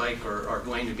look like or are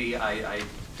going to be, I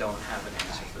don't have an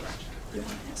answer for that.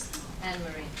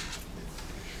 Anne-Marie.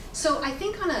 So I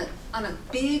think on a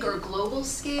big or global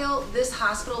scale, this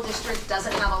hospital district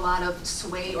doesn't have a lot of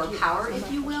sway or power, if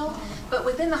you will. But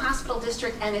within the hospital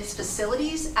district and its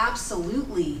facilities,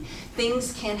 absolutely,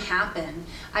 things can happen.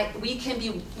 We can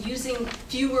be using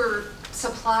fewer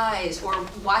supplies or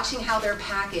watching how they're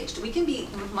packaged. We can be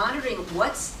monitoring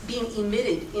what's being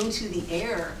emitted into the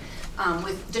air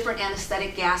with different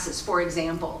anesthetic gases, for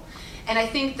example. And I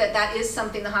think that that is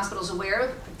something the hospital's aware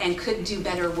of and could do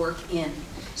better work in.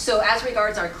 So as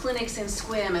regards our clinics in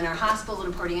Sequim and our hospital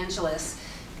in Port Angeles,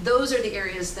 those are the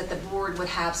areas that the board would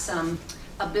have some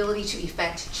ability to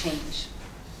effect change.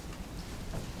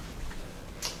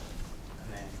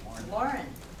 Warren.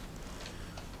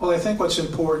 Well, I think what's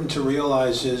important to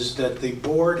realize is that the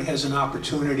board has an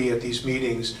opportunity at these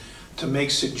meetings to make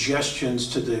suggestions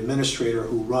to the administrator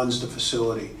who runs the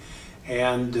facility.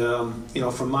 And, you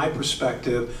know, from my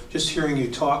perspective, just hearing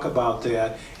you talk about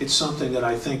that, it's something that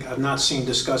I think I've not seen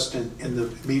discussed in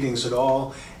the meetings at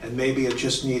all, and maybe it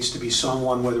just needs to be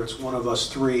someone, whether it's one of us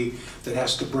three, that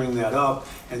has to bring that up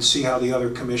and see how the other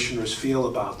commissioners feel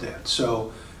about that.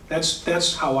 So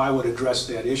that's how I would address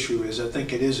that issue. Is I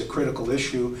think it is a critical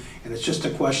issue, and it's just a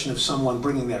question of someone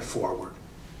bringing that forward.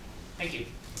 Thank you.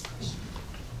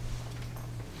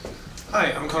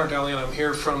 Hi, I'm Connor Daly, and I'm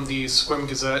here from the Sequim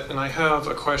Gazette, and I have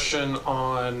a question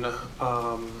on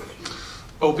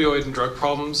opioid and drug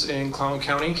problems in Clallam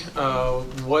County.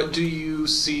 What do you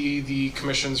see the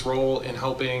Commission's role in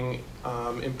helping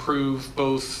improve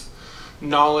both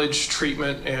knowledge,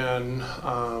 treatment, and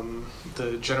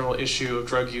the general issue of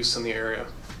drug use in the area?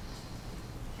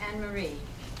 Anne-Marie.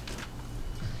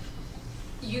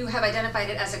 You have identified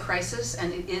it as a crisis,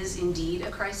 and it is indeed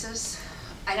a crisis.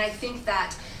 And I think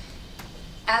that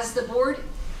as the board,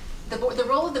 the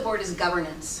role of the board is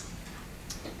governance.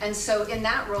 And so in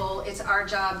that role, it's our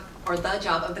job, or the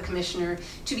job of the commissioner,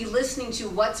 to be listening to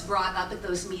what's brought up at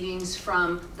those meetings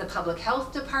from the public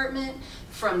health department,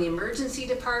 from the emergency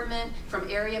department, from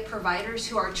area providers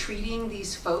who are treating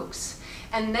these folks,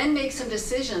 and then make some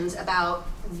decisions about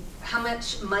how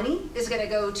much money is going to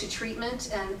go to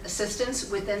treatment and assistance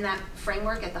within that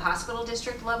framework at the hospital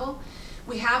district level.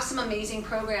 We have some amazing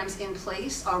programs in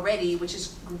place already, which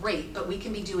is great, but we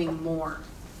can be doing more.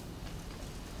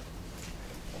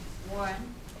 Warren?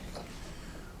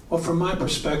 Well, from my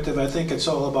perspective, I think it's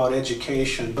all about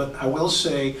education, but I will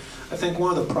say, I think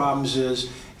one of the problems is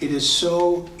it is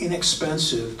so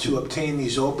inexpensive to obtain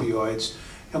these opioids.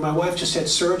 And my wife just had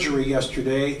surgery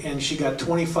yesterday, and she got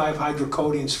 25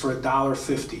 hydrocodone for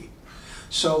 $1.50.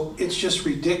 So it's just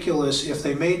ridiculous. If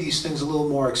they made these things a little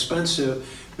more expensive,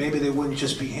 maybe they wouldn't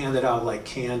just be handed out like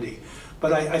candy.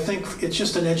 But I think it's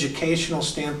just an educational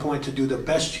standpoint to do the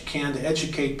best you can to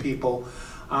educate people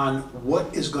on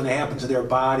what is going to happen to their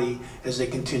body as they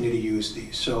continue to use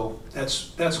these. So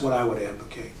that's what I would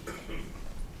advocate.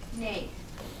 Nate?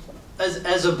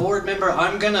 As a board member,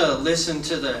 I'm going to listen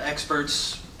to the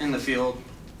experts in the field,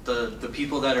 the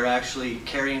people that are actually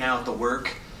carrying out the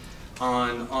work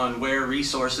on where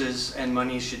resources and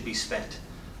money should be spent.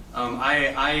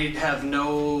 I have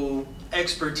no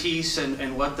expertise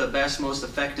in what the best, most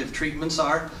effective treatments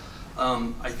are.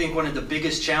 I think one of the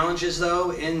biggest challenges,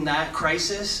 though, in that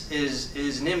crisis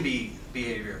is NIMBY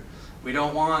behavior. We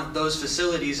don't want those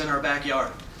facilities in our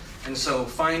backyard. And so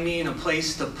finding a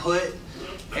place to put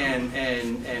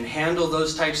and handle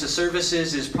those types of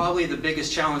services is probably the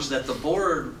biggest challenge that the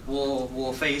board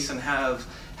will face and have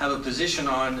a position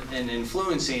on and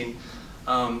influencing.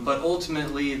 But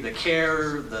ultimately, the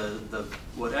care, the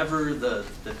whatever, the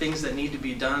things that need to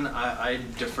be done, I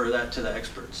defer that to the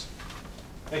experts.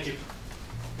 Thank you.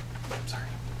 Sorry.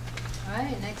 All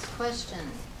right, next question.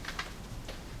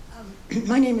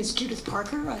 My name is Judith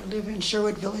Parker. I live in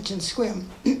Sherwood Village in Sequim.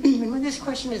 And this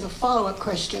question is a follow-up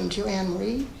question to Anne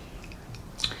Marie.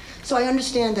 So I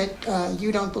understand that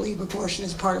you don't believe abortion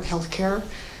is part of health care,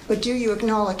 but do you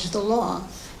acknowledge the law?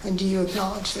 And do you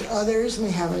acknowledge that others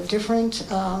may have a different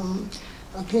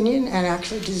opinion and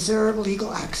actually deserve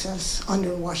legal access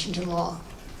under Washington law?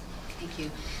 Thank you.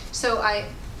 So I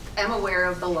am aware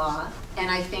of the law,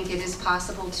 and I think it is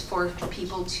possible for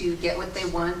people to get what they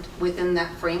want within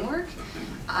that framework.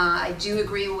 I do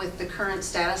agree with the current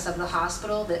status of the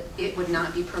hospital that it would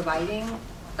not be providing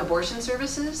abortion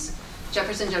services.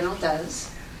 Jefferson General does.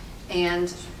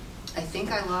 And I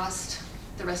think I lost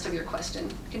the rest of your question.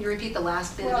 Can you repeat the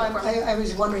last bit? Well, I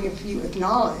was wondering if you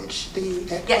acknowledge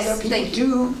that yes, other people thank you.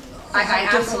 do. I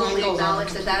absolutely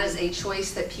acknowledge that is a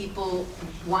choice that people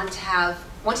want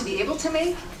to be able to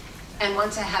make and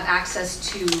want to have access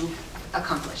to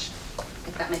accomplish,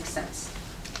 if that makes sense.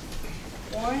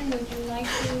 Warren, would you like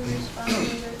to respond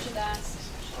to that?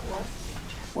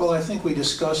 Well, I think we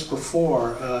discussed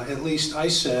before, at least I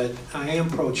said, I am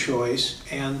pro-choice,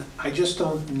 and I just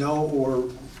don't know or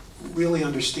really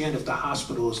understand if the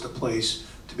hospital is the place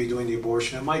to be doing the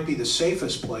abortion. It might be the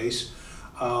safest place,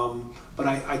 but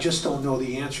I just don't know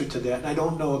the answer to that. And I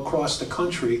don't know across the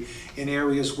country in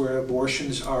areas where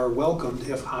abortions are welcomed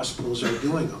if hospitals are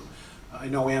doing them. I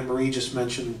know Anne Marie just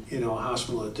mentioned, a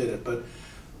hospital that did it, but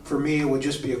for me, it would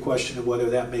just be a question of whether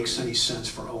that makes any sense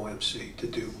for OMC to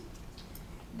do.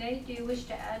 Nate, do you wish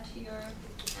to add to your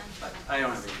answer? I don't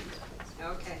have anything.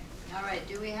 Okay. All right.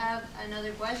 Do we have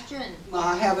another question? Well,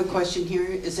 I have a question here.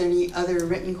 Is there any other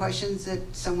written questions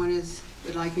that someone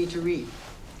would like me to read?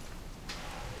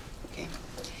 Okay.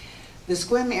 The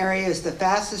Sequim area is the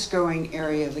fastest growing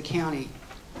area of the county.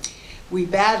 We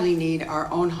badly need our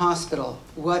own hospital.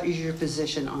 What is your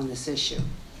position on this issue?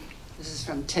 This is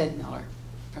from Ted Miller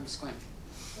from Sequim.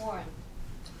 Warren.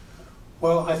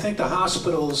 Well, I think the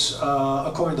hospitals,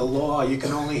 according to law, you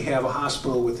can only have a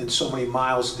hospital within so many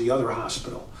miles of the other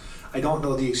hospital. I don't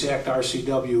know the exact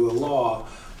RCW law,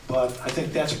 but I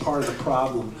think that's part of the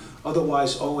problem.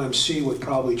 Otherwise, OMC would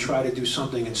probably try to do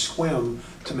something in Sequim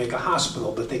to make a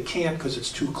hospital, but they can't because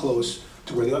it's too close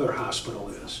to where the other hospital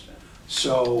is.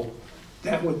 So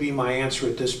that would be my answer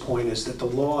at this point, is that the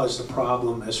law is the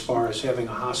problem as far as having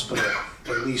a hospital,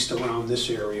 at least around this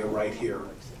area right here.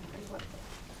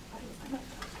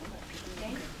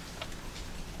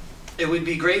 It would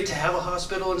be great to have a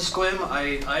hospital in Sequim.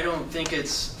 I don't think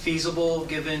it's feasible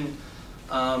given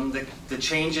the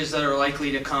changes that are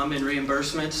likely to come in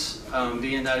reimbursements,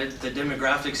 being that the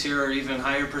demographics here are even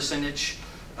higher percentage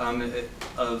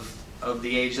of of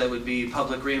the age that would be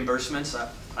public reimbursements.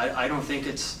 I don't think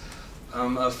it's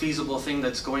a feasible thing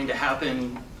that's going to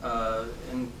happen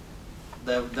and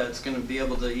that's going to be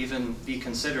able to even be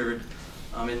considered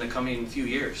in the coming few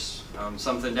years.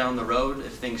 Something down the road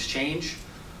if things change.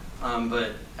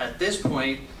 But at this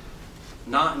point,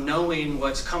 not knowing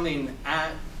what's coming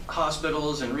at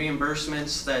hospitals and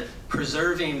reimbursements, that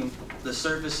preserving the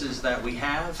services that we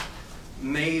have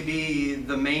may be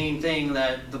the main thing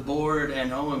that the board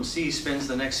and OMC spends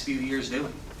the next few years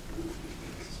doing.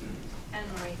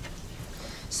 Anne-Marie.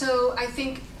 So I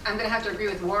think I'm going to have to agree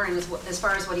with Warren as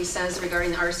far as what he says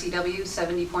regarding the RCW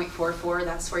 70.44.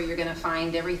 That's where you're going to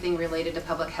find everything related to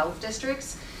public health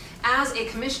districts. As a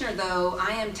commissioner, though,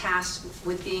 I am tasked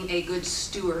with being a good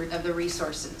steward of the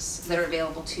resources that are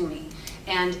available to me.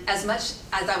 And as much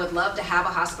as I would love to have a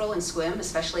hospital in Sequim,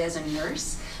 especially as a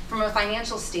nurse, from a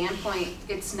financial standpoint,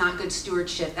 it's not good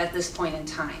stewardship at this point in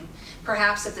time.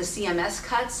 Perhaps if the CMS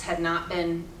cuts had not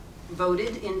been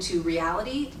voted into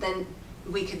reality, then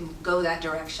we could go that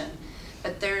direction.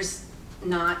 But there's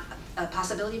not a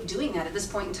possibility of doing that at this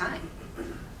point in time.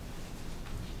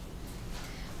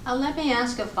 Let me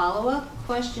ask a follow-up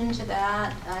question to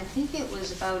that. I think it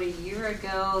was about a year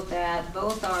ago that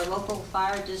both our local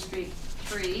fire district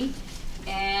 3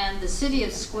 and the city of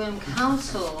Sequim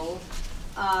Council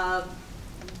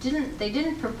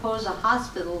didn't propose a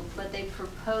hospital, but they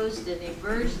proposed an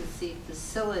emergency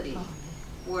facility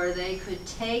where they could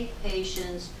take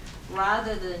patients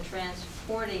rather than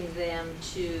transporting them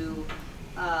to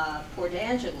Port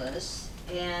Angeles.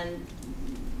 And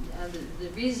the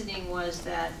reasoning was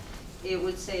that it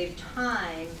would save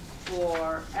time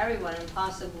for everyone and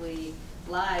possibly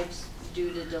lives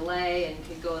due to delay, and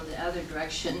could go in the other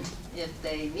direction if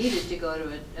they needed to go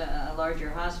to a larger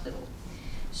hospital.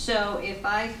 So if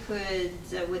I could,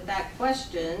 with that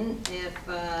question, if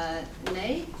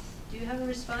Nate, do you have a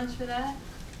response for that?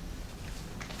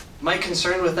 My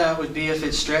concern with that would be if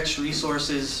it stretched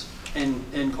resources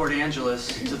in Port Angeles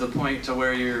to the point to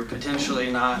where you're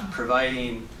potentially not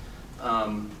providing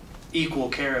equal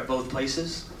care at both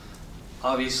places.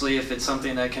 Obviously, if it's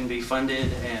something that can be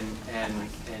funded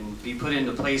and be put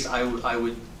into place, I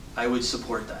would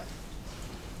support that.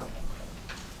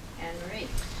 Anne-Marie.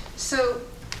 So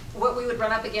what we would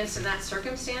run up against in that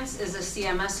circumstance is the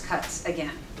CMS cuts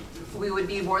again. We would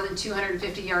be more than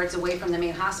 250 yards away from the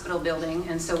main hospital building,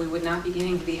 and so we would not be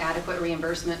getting the adequate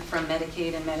reimbursement from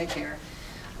Medicaid and Medicare.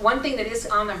 One thing that is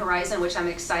on the horizon, which I'm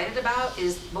excited about,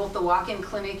 is both the walk-in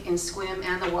clinic in Sequim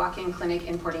and the walk-in clinic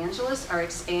in Port Angeles are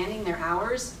expanding their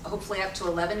hours, hopefully up to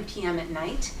 11 p.m. at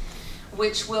night,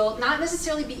 which will not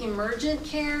necessarily be emergent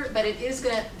care, but it is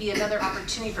going to be another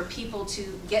opportunity for people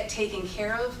to get taken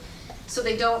care of so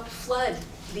they don't flood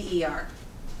the ER.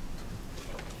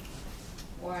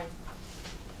 Warren.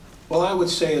 Well, I would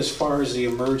say as far as the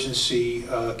emergency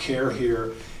care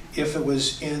here, if it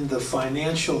was in the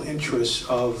financial interests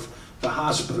of the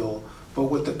hospital, but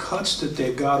with the cuts that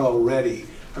they've got already,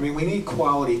 I mean, we need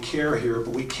quality care here,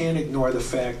 but we can't ignore the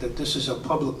fact that this is a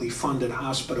publicly funded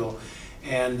hospital,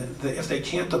 and if they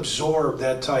can't absorb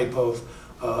that type of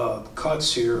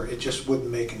cuts here, it just wouldn't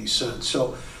make any sense.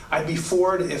 So I'd be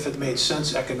for it if it made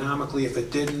sense economically. If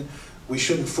it didn't, we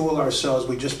shouldn't fool ourselves.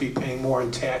 We'd just be paying more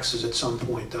in taxes at some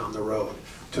point down the road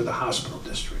to the hospital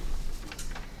district.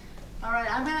 All right,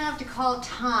 I'm going to have to call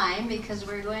time because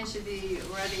we're going to be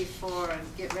ready for,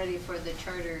 get ready for the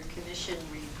Charter Commission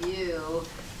review.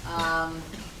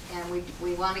 And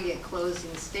we want to get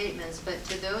closing statements. But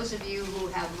to those of you who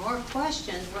have more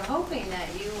questions, we're hoping that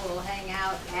you will hang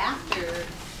out after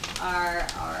our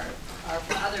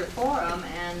other forum,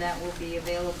 and that will be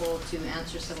available to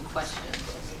answer some questions.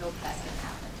 We hope that can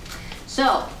happen.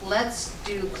 So let's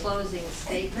do closing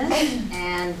statements,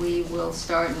 and we will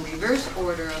start in reverse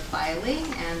order of filing,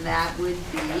 and that would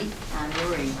be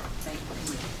Anne-Marie.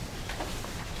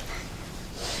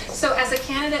 So as a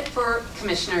candidate for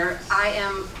commissioner, I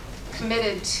am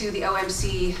committed to the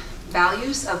OMC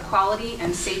values of quality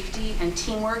and safety and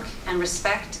teamwork and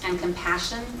respect and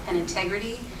compassion and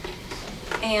integrity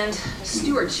and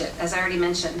stewardship, as I already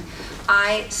mentioned.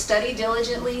 I study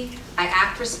diligently, I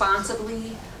act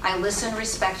responsibly, I listen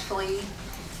respectfully,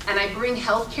 and I bring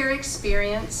healthcare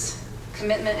experience,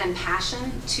 commitment, and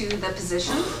passion to the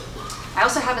position. I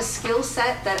also have a skill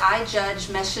set that I judge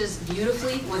meshes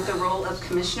beautifully with the role of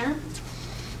commissioner.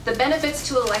 The benefits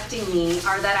to electing me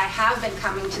are that I have been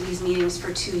coming to these meetings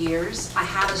for 2 years. I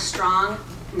have a strong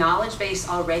knowledge base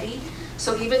already.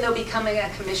 So even though becoming a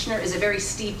commissioner is a very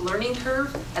steep learning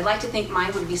curve, I'd like to think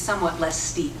mine would be somewhat less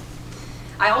steep.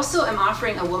 I also am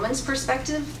offering a woman's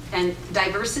perspective and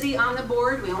diversity on the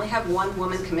board. We only have one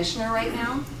woman commissioner right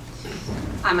now.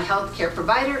 I'm a healthcare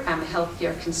provider, I'm a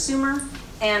healthcare consumer,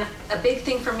 and a big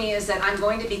thing for me is that I'm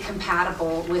going to be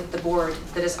compatible with the board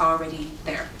that is already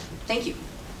there. Thank you.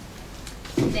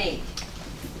 Nate.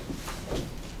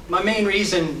 My main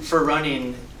reason for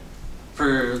running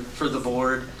for the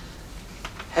board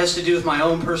has to do with my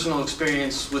own personal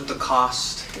experience with the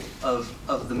cost of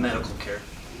the medical care.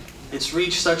 It's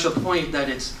reached such a point that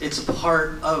it's a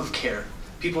part of care.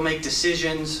 People make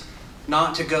decisions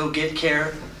not to go get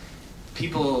care.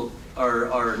 People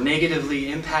are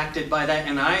negatively impacted by that,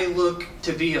 and I look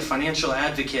to be a financial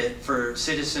advocate for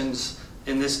citizens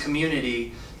in this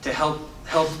community to help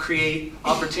create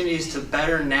opportunities to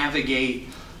better navigate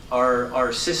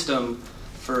our system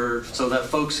so that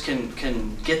folks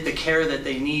can get the care that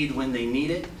they need when they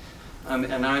need it.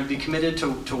 And I'd be committed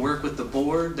to work with the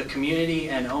board, the community,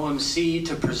 and OMC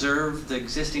to preserve the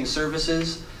existing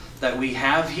services that we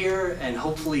have here and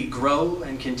hopefully grow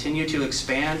and continue to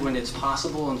expand when it's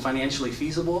possible and financially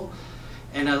feasible.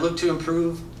 And I look to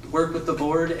work with the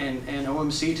board and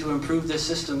OMC to improve this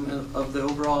system of the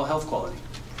overall health quality.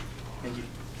 Thank you.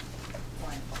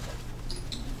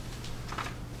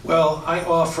 Well, I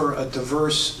offer a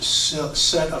diverse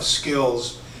set of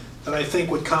skills that I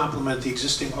think would complement the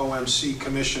existing OMC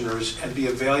commissioners and be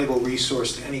a valuable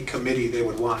resource to any committee they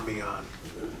would want me on.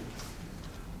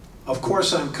 Of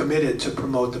course, I'm committed to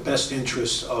promote the best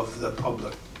interests of the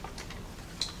public.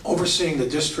 Overseeing the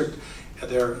district,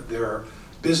 their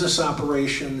business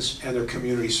operations, and their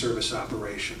community service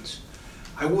operations.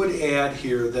 I would add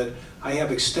here that I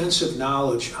have extensive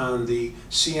knowledge on the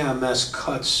CMS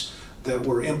cuts that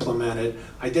were implemented.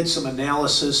 I did some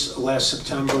analysis last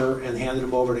September and handed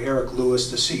them over to Eric Lewis,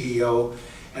 the CEO.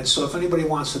 And so if anybody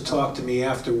wants to talk to me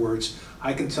afterwards,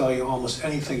 I can tell you almost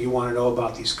anything you want to know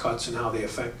about these cuts and how they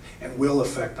affect and will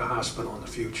affect the hospital in the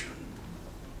future.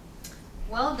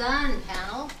 Well done,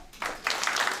 panel.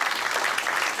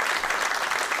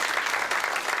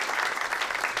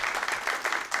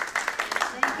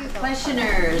 Thank you,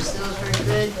 questioners. Those were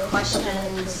good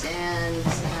questions, and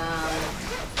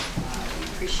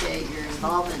appreciate your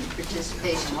involvement and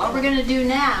participation. What we're going to do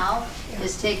now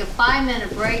is take a 5-minute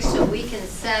break so we can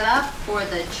set up for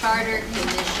the Charter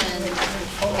Commission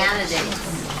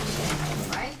candidates.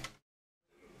 Right?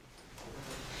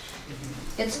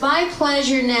 It's my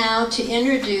pleasure now to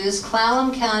introduce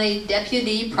Clallam County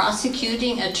Deputy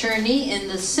Prosecuting Attorney in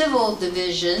the Civil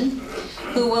Division,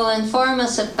 who will inform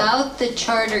us about the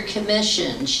Charter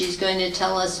Commission. She's going to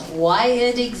tell us why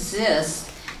it exists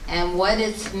and what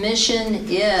its mission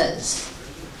is.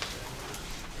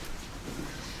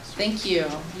 Thank you.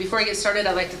 Before I get started,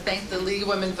 I'd like to thank the League of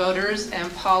Women Voters and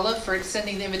Paula for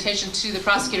extending the invitation to the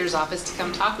prosecutor's office to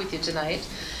come talk with you tonight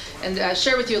and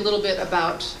share with you a little bit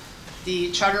about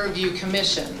the Charter Review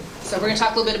Commission. So we're going to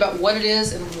talk a little bit about what it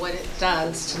is and what it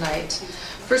does tonight.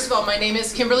 First of all, my name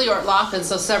is Kimberly Ortloff, and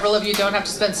so several of you don't have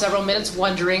to spend several minutes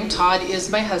wondering. Todd is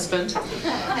my husband.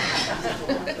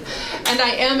 And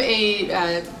I am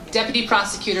a deputy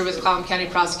prosecutor with Clallam County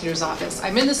Prosecutor's Office.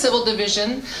 I'm in the Civil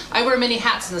Division. I wear many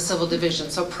hats in the Civil Division.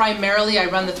 So primarily I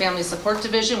run the Family Support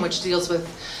Division, which deals with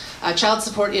child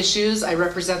support issues. I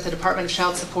represent the Department of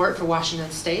Child Support for Washington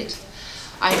State.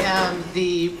 I am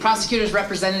the prosecutor's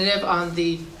representative on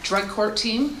the drug court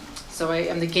team. So I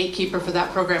am the gatekeeper for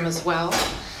that program as well.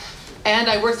 And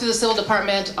I work through the Civil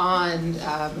Department on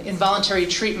involuntary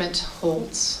treatment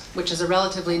holds, which is a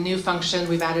relatively new function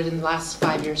we've added in the last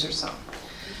 5 years or so.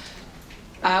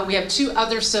 We have 2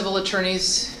 other civil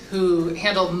attorneys who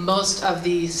handle most of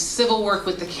the civil work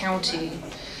with the county.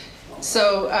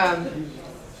 So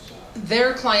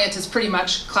their client is pretty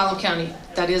much Clallam County.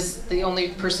 That is the only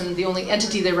person, the only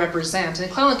entity they represent.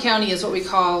 And Clallam County is what we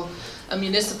call a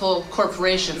municipal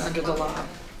corporation under the law.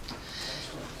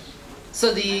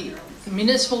 So the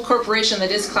municipal corporation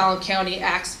that is Clallam County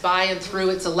acts by and through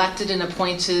its elected and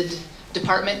appointed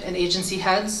department and agency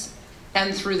heads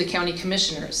and through the county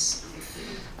commissioners.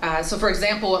 So for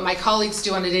example, what my colleagues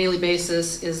do on a daily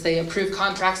basis is they approve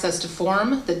contracts as to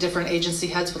form that different agency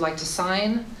heads would like to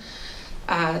sign.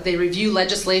 They review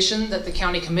legislation that the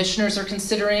county commissioners are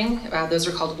considering. Those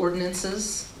are called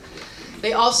ordinances.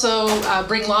 They also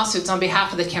bring lawsuits on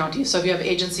behalf of the county. So if you have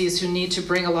agencies who need to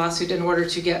bring a lawsuit in order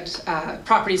to get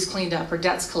properties cleaned up or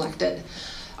debts collected,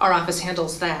 our office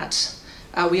handles that.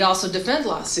 We also defend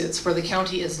lawsuits where the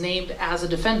county is named as a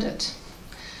defendant.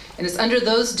 And it's under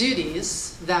those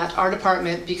duties that our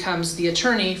department becomes the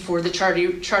attorney for the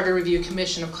Charter Review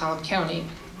Commission of Clallam County.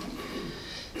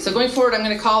 So going forward, I'm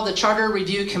going to call the Charter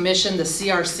Review Commission the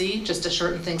CRC, just to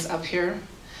shorten things up here.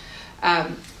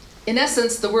 In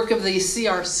essence, the work of the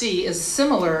CRC is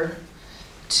similar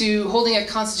to holding a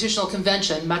constitutional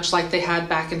convention, much like they had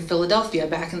back in Philadelphia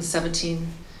back in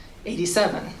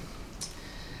 1787.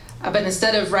 But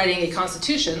instead of writing a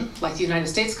constitution, like the United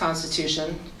States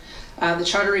Constitution, the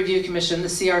Charter Review Commission, the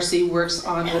CRC, works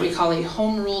on what we call a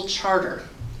home rule charter.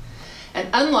 And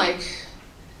unlike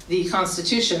the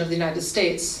Constitution of the United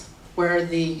States, where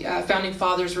the Founding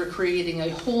Fathers were creating a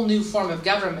whole new form of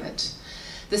government,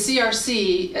 the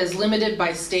CRC is limited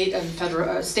by state and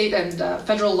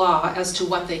federal law as to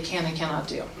what they can and cannot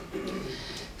do.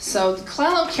 So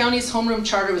Clallam County's homeroom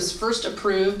charter was first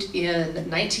approved in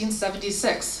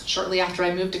 1976, shortly after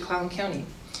I moved to Clallam County.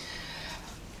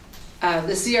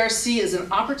 The CRC is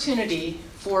an opportunity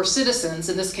for citizens,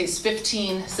 in this case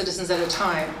 15 citizens at a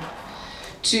time,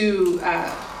 to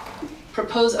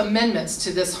propose amendments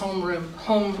to this home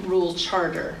rule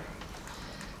charter.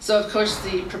 So of course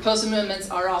the proposed amendments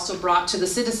are also brought to the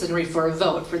citizenry for a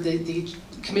vote, for the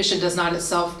commission does not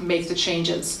itself make the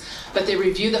changes, but they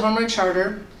review the home rule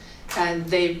charter and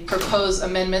they propose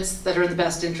amendments that are in the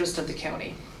best interest of the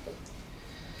county.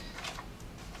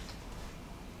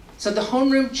 So the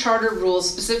homeroom charter rules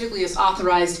specifically is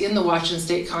authorized in the Washington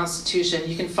State Constitution.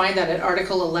 You can find that at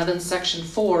Article 11, Section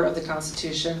 4 of the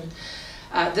Constitution.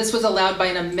 This was allowed by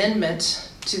an amendment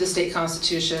to the state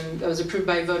constitution that was approved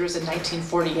by voters in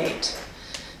 1948.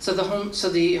 So the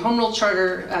home rule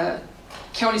charter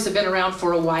counties have been around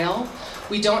for a while.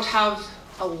 We don't have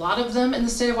a lot of them in the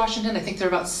state of Washington. I think there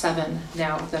are about 7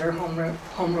 now that are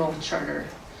home rule charter.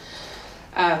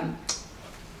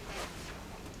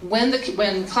 When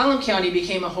Clallam County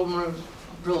became a home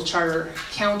rule charter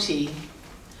county,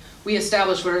 we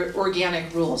established what are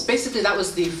organic rules. Basically, that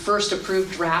was the first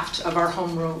approved draft of our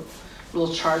home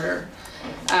rule charter.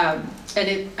 And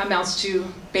it amounts to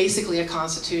basically a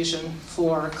constitution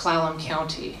for Clallam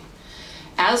County.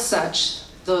 As such,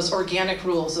 those organic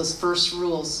rules, those first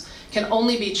rules, can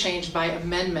only be changed by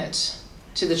amendment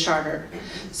to the charter.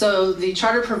 So the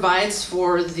charter provides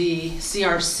for the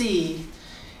CRC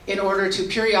in order to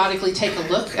periodically take a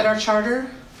look at our charter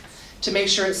to make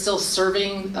sure it's still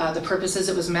serving the purposes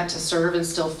it was meant to serve and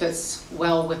still fits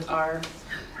well with our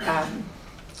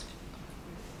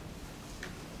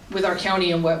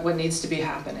county and what needs to be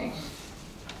happening.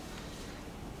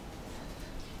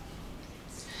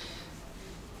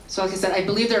 So like I said, I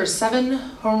believe there are 7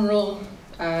 home rule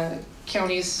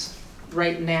counties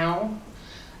right now.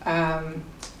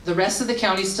 The rest of the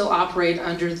counties still operate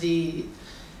under the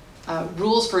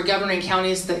rules for governing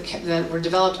counties that were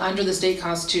developed under the state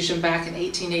constitution back in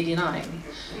 1889.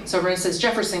 So for instance,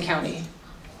 Jefferson County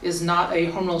is not a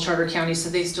home rule charter county, so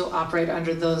they still operate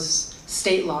under those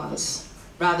state laws,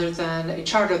 rather than a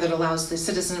charter that allows the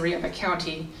citizenry of a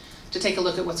county to take a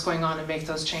look at what's going on and make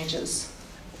those changes.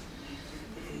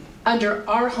 Under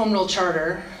our home rule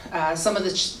charter, some of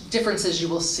the differences you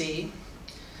will see.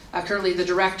 Currently, the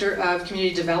Director of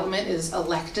Community Development is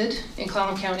elected in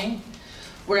Clallam County,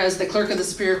 whereas the Clerk of the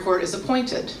Superior Court is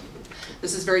appointed.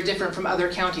 This is very different from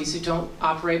other counties who don't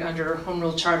operate under home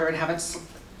rule charter and haven't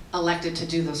elected to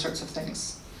do those sorts of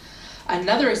things.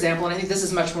 Another example, and I think this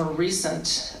is much more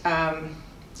recent,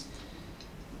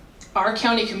 our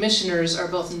county commissioners are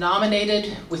both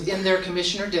nominated within their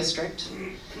commissioner district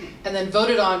and then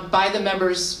voted on by the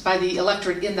members, by the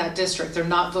electorate in that district. They're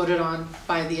not voted on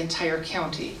by the entire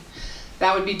county.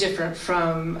 That would be different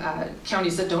from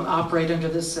counties that don't operate under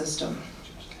this system.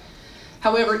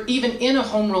 However, even in a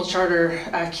home rule charter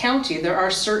county, there are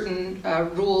certain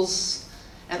rules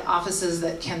and offices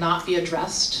that cannot be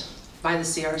addressed by the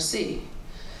CRC.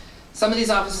 Some of these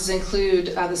offices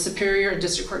include the Superior and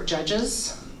District Court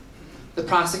judges, the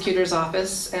Prosecutor's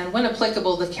office, and when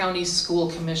applicable, the County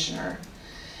School Commissioner.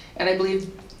 And I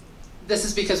believe this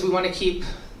is because we want to keep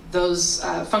those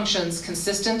functions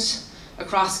consistent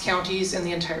across counties in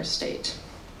the entire state.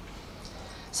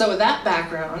 So with that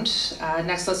background,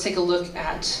 next let's take a look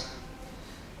at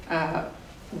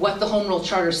what the Home Rule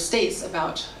Charter states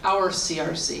about our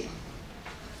CRC.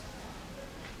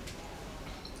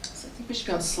 So I think we should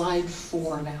be on slide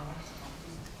 4 now.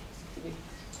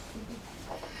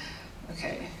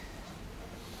 Okay.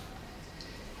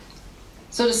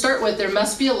 So to start with, there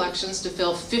must be elections to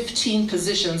fill 15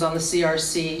 positions on the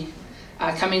CRC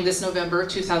coming this November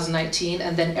 2019,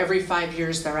 and then every 5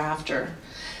 years thereafter.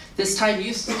 This time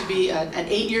used to be an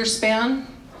 8-year span,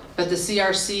 but the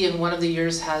CRC in one of the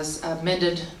years has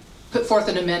put forth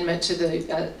an amendment to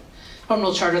the Home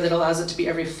Rule Charter that allows it to be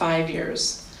every 5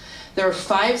 years. There are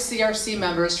 5 CRC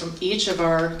members from each of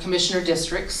our commissioner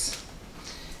districts.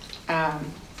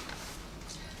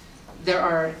 There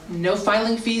are no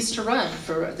filing fees to run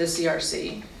for the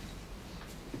CRC.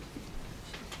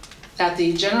 At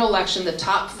the general election, the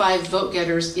top 5 vote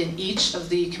getters in each of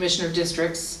the commissioner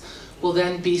districts will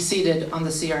then be seated on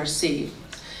the CRC.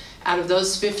 Out of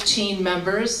those 15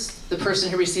 members, the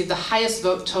person who received the highest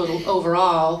vote total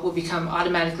overall will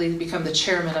automatically become the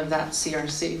chairman of that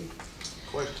CRC.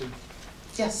 Question.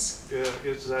 Yes.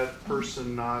 Is that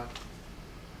person not,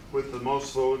 with the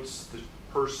most votes, the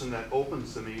person that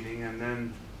opens the meeting, and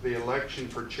then the election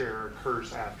for chair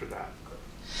occurs after that?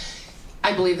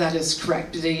 I believe that is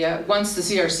correct. Once the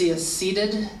CRC is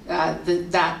seated,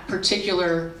 that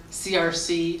particular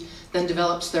CRC then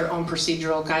develops their own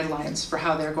procedural guidelines for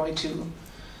how they're going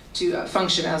to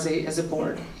function as a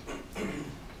board.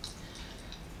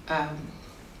 Let's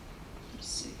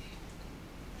see.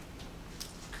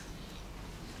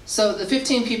 So the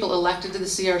 15 people elected to the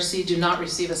CRC do not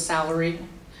receive a salary.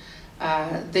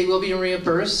 They will be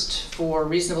reimbursed for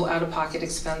reasonable out-of-pocket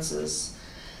expenses.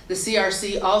 The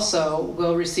CRC also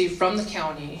will receive from the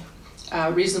county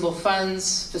reasonable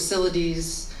funds,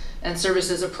 facilities, and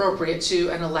services appropriate to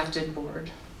an elected board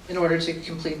in order to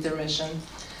complete their mission.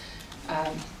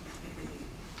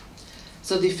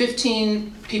 So the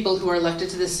 15 people who are elected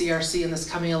to the CRC in this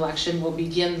coming election will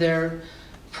begin their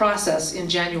process in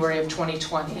January of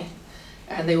 2020.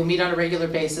 And they will meet on a regular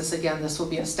basis. Again, this will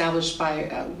be established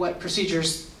by what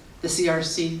procedures the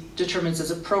CRC determines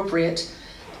as appropriate.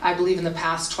 I believe in the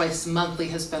past, twice monthly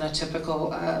has been a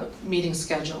typical meeting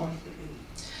schedule.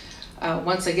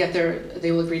 Once they get there,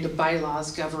 they will agree to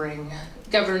bylaws governing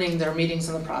their meetings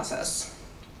in the process.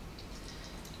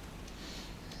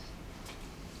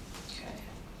 Okay.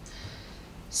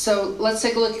 So let's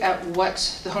take a look at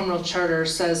what the Home Rule Charter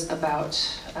says about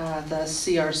the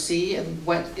CRC and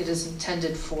what it is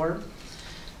intended for.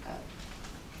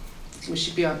 We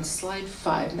should be on slide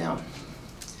 5 now.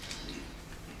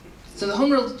 So the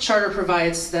Home Rule Charter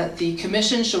provides that the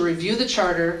Commission shall review the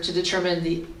Charter to determine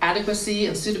the adequacy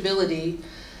and suitability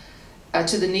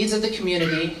to the needs of the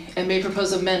community and may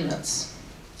propose amendments.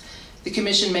 The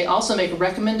Commission may also make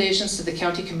recommendations to the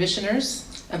County Commissioners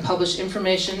and publish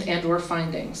information and/or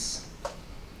findings.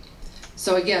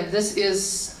 So again, this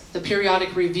is the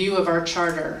periodic review of our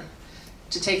Charter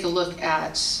to take a look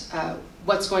at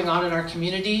what's going on in our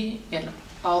community in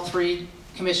all 3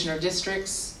 Commissioner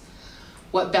districts,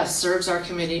 what best serves our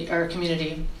community,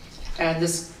 and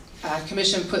this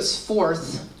commission puts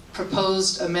forth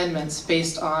proposed amendments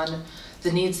based on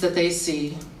the needs that they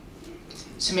see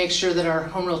to make sure that our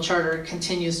Home Rule Charter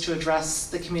continues to address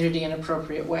the community in an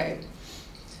appropriate way.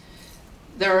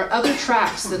 There are other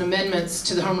tracks that amendments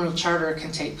to the Home Rule Charter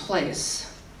can take place.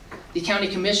 The county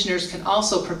commissioners can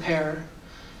also prepare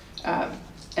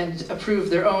and approve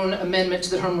their own amendment to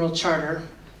the Home Rule Charter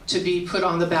to be put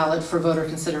on the ballot for voter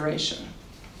consideration.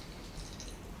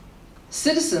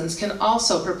 Citizens can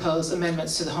also propose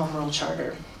amendments to the Home Rule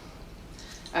Charter.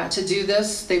 To do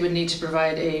this, they would need to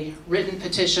provide a written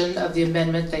petition of the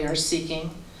amendment they are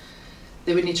seeking.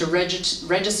 They would need to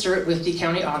register it with the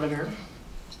county auditor.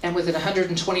 And within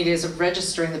 120 days of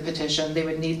registering the petition, they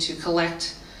would need to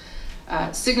collect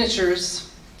signatures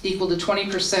equal to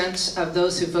 20% of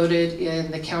those who voted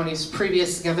in the county's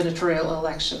previous gubernatorial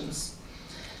elections.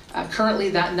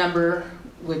 Currently, that number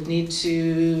would need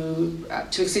to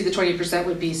exceed the 20%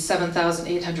 would be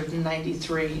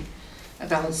 7,893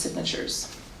 valid signatures.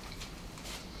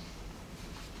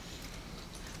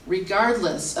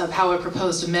 Regardless of how a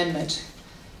proposed amendment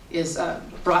is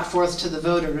brought forth to the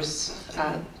voters,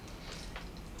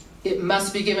 it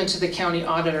must be given to the county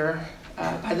auditor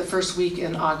by the first week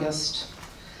in August.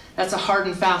 That's a hard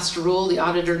and fast rule. The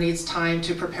auditor needs time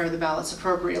to prepare the ballots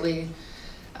appropriately,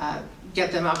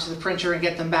 get them out to the printer and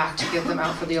get them back to get them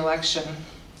out for the election.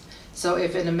 So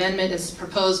if an amendment is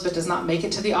proposed but does not make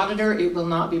it to the auditor, it will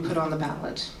not be put on the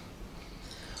ballot.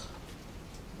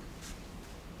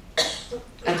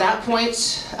 At that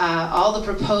point, all the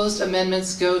proposed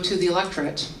amendments go to the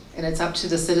electorate, and it's up to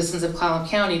the citizens of Clallam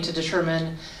County to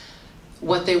determine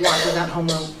what they want in that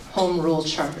home rule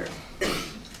charter.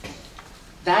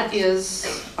 That is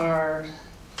our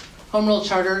Home Rule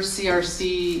Charter,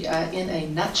 CRC, in a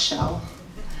nutshell.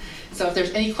 So if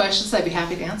there's any questions, I'd be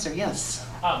happy to answer. Yes?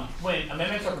 When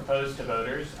amendments are proposed to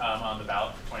voters on the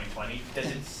ballot for 2020, does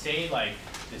it say like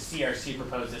the CRC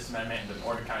proposed this amendment and the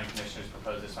Board of County Commissioners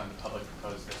proposed this one, the public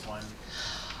proposed this one?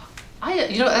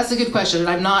 That's a good question, and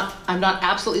I'm not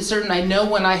absolutely certain. I know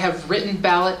when I have written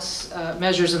ballot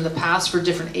measures in the past for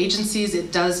different agencies,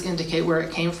 it does indicate where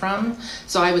it came from.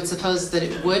 So I would suppose that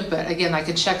it would, but again, I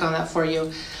could check on that for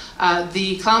you.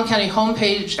 The Clallam County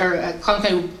homepage, or Clallam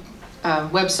County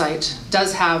website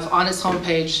does have on its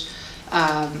homepage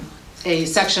a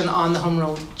section on the Home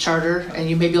Rule Charter, and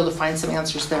you may be able to find some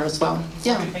answers there as well.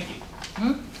 Yeah. Okay, thank you.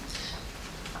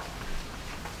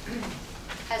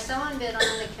 Has someone been on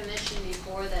the commission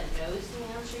before that knows the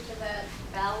answer to that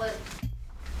ballot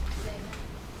statement?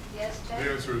 Yes, Ted?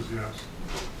 The answer is yes.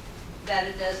 That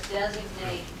it does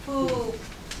designate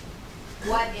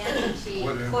what entity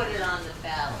put it on the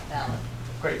ballot.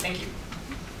 Great, thank you.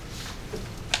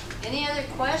 Any other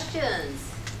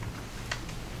questions?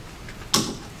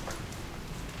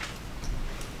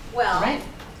 Well, All right.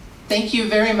 Thank you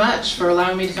very much for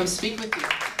allowing me to come speak with you.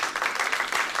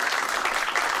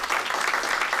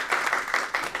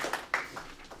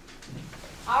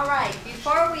 all right,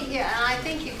 before we hear, and I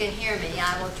think you can hear me,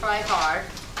 I will try hard.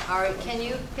 All right, can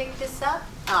you pick this up?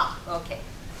 Ah, okay.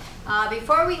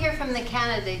 Before we hear from the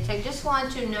candidates, I just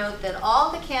want to note that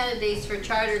all the candidates for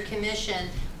Charter Commission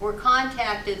were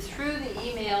contacted through the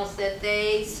emails that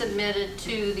they submitted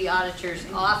to the auditor's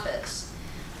office.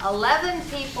 11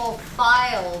 people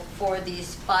filed for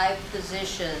these 5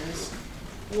 positions.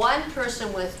 1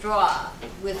 person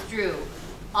withdrew.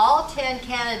 All 10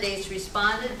 candidates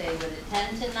responded they would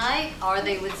attend tonight or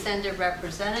they would send a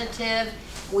representative.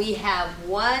 We have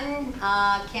 1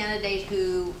 candidate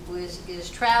who is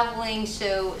traveling,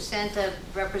 so sent a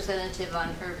representative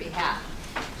on her behalf.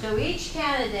 So each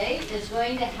candidate is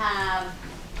going to have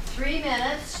 3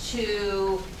 minutes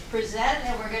to present,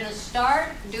 and we're going to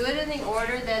do it in the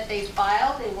order that they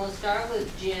filed, and we'll start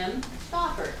with Jim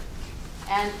Stoffer.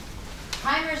 And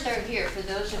timers are here for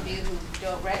those of you who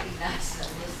don't recognize them.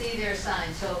 You'll see their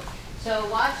signs. So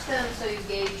watch them so you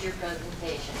gauge your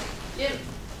presentation. Jim.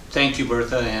 Thank you,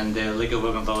 Bertha, and the League of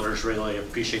Women Voters really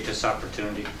appreciate this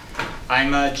opportunity.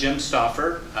 I'm Jim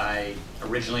Stoffer. I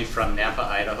originally from Nampa,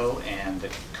 Idaho, and the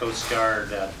Coast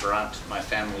Guard brought my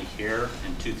family here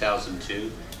in 2002.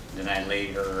 Then I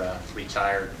later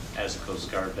retired as a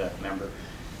Coast Guard member.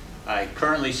 I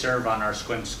currently serve on our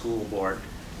Sequim School Board,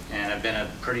 and I've been a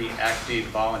pretty active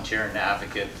volunteer and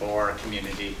advocate for our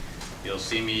community. You'll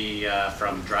see me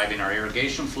from driving our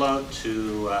irrigation float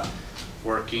to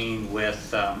working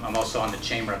with, I'm also on the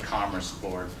Chamber of Commerce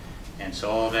Board. And so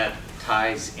all that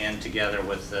ties in together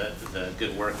with the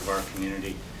good work of our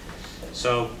community.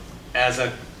 So as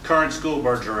a current school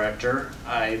board director,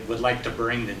 I would like to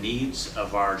bring the needs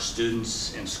of our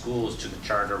students in schools to the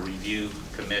Charter Review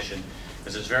Commission,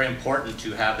 because it's very important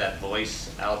to have that voice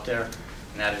out there.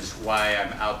 And that is why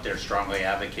I'm out there strongly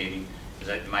advocating,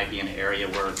 because it might be an area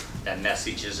where that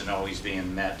message isn't always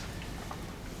being met.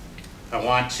 I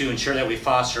want to ensure that we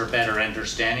foster a better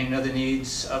understanding of the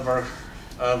needs of our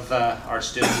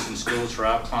students in schools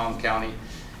throughout Clallam County.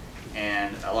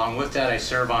 And along with that, I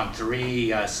serve on 3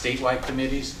 statewide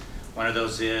committees. One of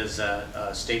those is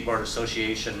State Board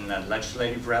Association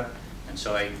legislative rep. And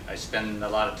so I spend a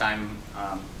lot of time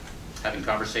having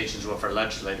conversations with our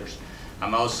legislators.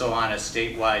 I'm also on a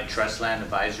statewide trust land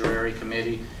advisory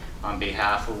committee on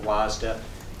behalf of WASDA,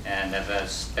 and I've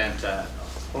spent a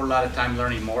whole lot of time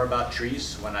learning more about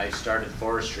trees when I started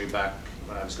forestry back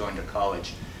when I was going to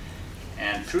college.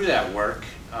 And through that work,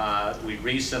 we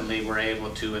recently were able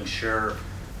to ensure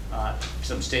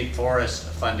some state forest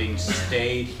funding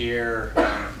stayed here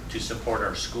to support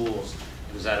our schools.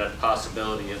 It was at a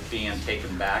possibility of being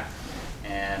taken back.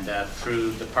 And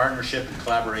through the partnership and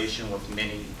collaboration with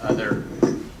many other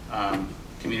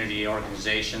community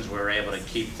organizations, we were able to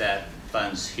keep that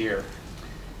funds here.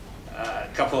 A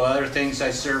couple other things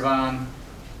I serve on,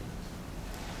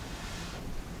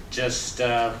 just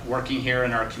working here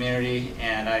in our community,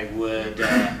 and I would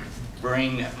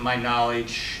bring my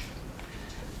knowledge,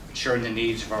 ensuring the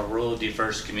needs of our rural,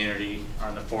 diverse community are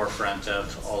on the forefront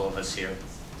of all of us here.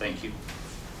 Thank you.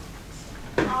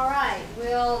 All right,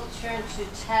 we'll turn to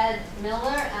Ted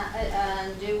Miller.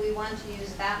 Do we want to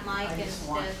use that mic I just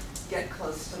want instead? to get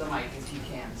close to the mic if you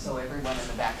can, so everyone in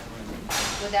the back of the room.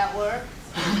 Would that work?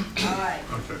 All right.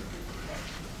 Okay.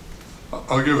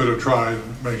 I'll give it a try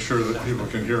and make sure that people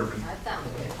can hear me. That sounds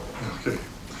good. Okay.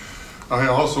 I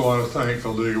also want to thank the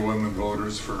League of Women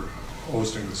Voters for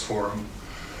hosting this forum.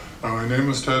 My name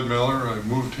is Ted Miller. I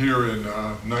moved here in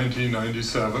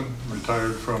 1997,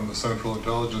 retired from the Central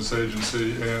Intelligence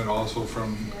Agency and also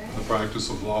from the practice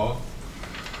of law.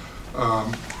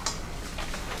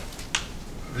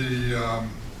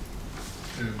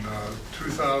 In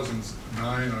 2009,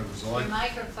 I was elected. Your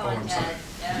microphone, Ted.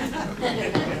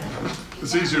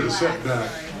 It's easier to sit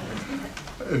back.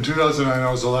 In 2009,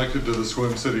 I was elected to the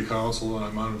Sequim City Council, and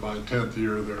I'm on my 10th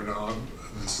year there now.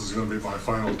 This is going to be my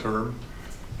final term.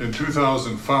 In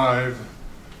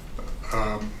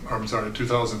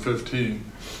 2015,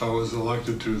 I was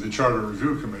elected to the Charter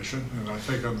Review Commission, and I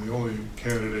think I'm the only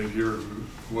candidate here who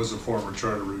was a former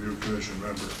Charter Review Commission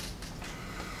member.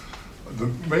 The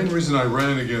main reason I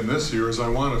ran again this year is I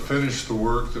want to finish the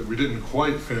work that we didn't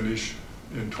quite finish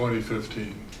in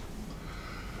 2015.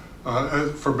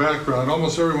 For background,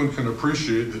 almost everyone can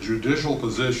appreciate that judicial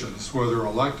positions, whether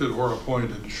elected or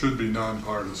appointed, should be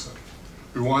nonpartisan.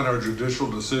 We want our judicial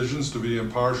decisions to be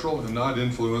impartial and not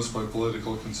influenced by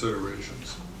political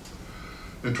considerations.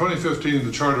 In 2015,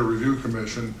 the Charter Review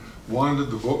Commission wanted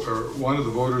the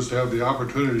voters to have the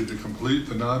opportunity to complete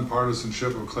the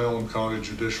nonpartisanship of Clallam County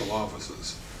judicial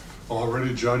offices.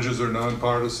 Already judges are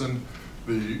nonpartisan.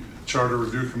 The Charter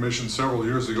Review Commission several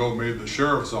years ago made the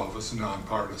sheriff's office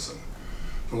nonpartisan.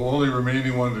 The only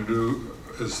remaining one to do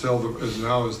is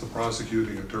now the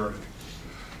prosecuting attorney.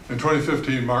 In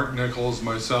 2015, Mark Nichols,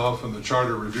 myself, and the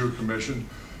Charter Review Commission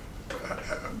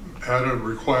had a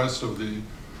request of the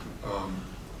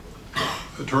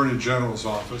Attorney General's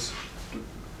office.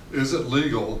 Is it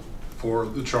legal for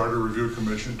the Charter Review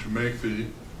Commission to make the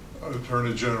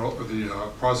Attorney General, the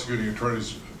prosecuting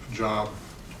attorney's job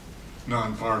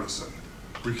nonpartisan?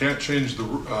 We can't change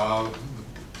the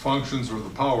functions or the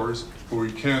powers, but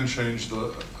we can change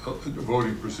the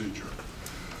voting procedure.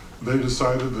 They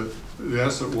decided that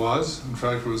yes, it was. In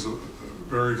fact, it was a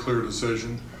very clear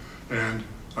decision. And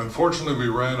unfortunately, we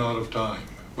ran out of time.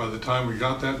 By the time we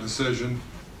got that decision,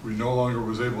 we no longer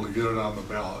was able to get it on the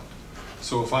ballot.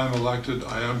 So if I'm elected,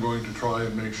 I am going to try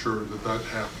and make sure that that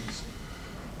happens.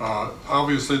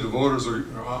 Obviously, the voters are,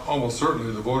 almost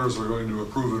certainly the voters are going to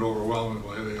approve it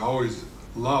overwhelmingly. They always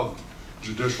love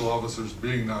judicial officers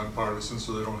being nonpartisan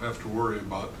so they don't have to worry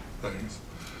about things.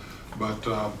 But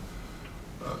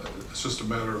it's just a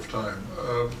matter of time.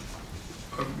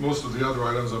 Most of the other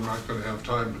items I'm not going to have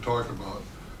time to talk about,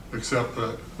 except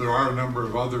that there are a number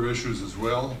of other issues as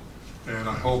well, and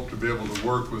I hope to be able to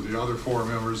work with the other 4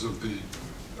 members of the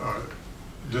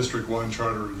District 1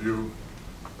 Charter Review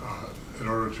in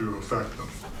order to affect them.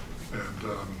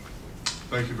 And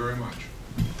thank you very much.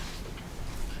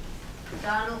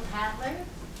 Donald Hatler.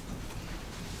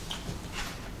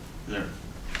 There.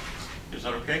 Is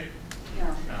that okay?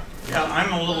 Yeah. Yeah,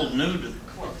 I'm a little new to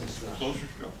closer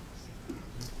still.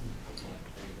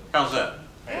 How's that?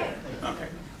 Okay.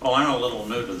 Well, I'm a little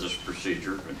new to this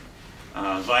procedure, but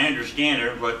as I understand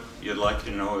it, what you'd like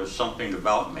to know is something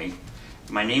about me.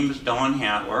 My name is Don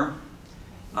Hatler.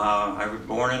 I was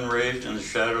born and raised in the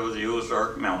shadow of the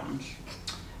Ozark Mountains,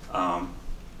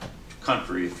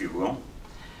 country, if you will.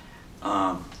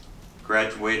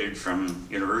 Graduated from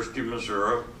University of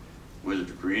Missouri with a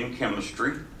degree in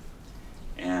chemistry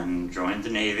and joined the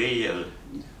Navy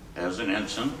as an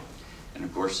ensign. And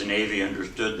of course the Navy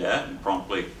understood that and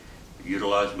promptly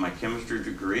utilized my chemistry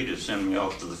degree to send me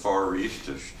off to the Far East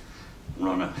to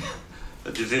run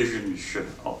a division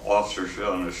officer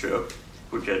on a ship,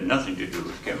 which had nothing to do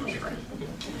with chemistry.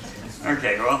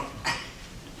 Okay, well,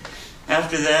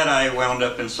 after that I wound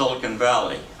up in Silicon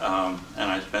Valley, and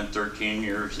I spent 13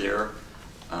 years there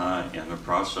in the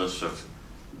process of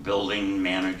building,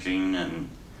 managing, and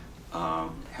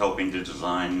helping to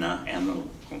design analytical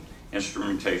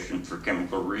instrumentation for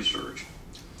chemical research.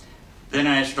 Then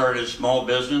I started a small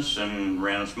business and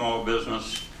ran a small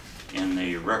business in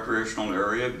the recreational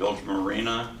area, built a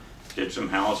marina, did some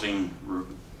housing,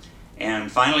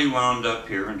 and finally wound up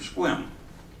here in Sequim.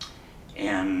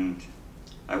 And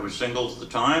I was single at the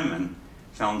time and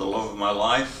found the love of my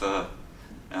life out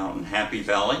in Happy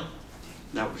Valley.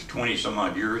 That was 20 some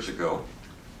odd years ago,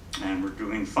 and we're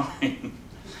doing fine.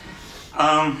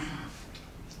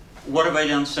 What have I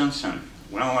done since then?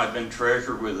 Well, I've been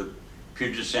treasurer with the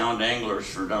Puget Sound Anglers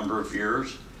for a number of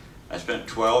years. I spent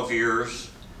 12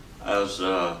 years as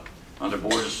on the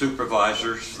Board of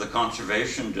Supervisors for the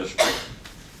Conservation District,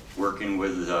 working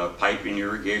with piping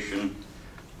irrigation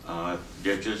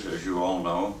ditches, as you all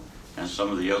know, and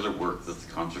some of the other work that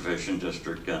the Conservation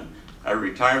District done. I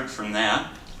retired from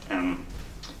that and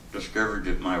discovered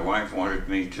that my wife wanted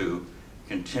me to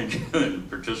continue in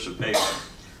participation,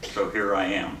 so here I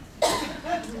am.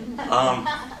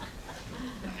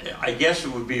 I guess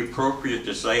it would be appropriate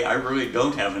to say I really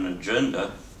don't have an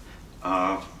agenda.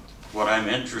 What I'm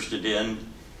interested in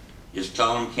is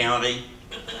Clallam County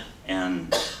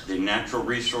and the natural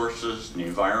resources and the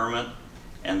environment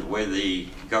and the way the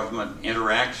government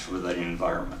interacts with that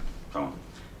environment. So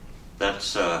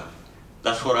that's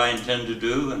what I intend to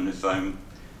do, and if I'm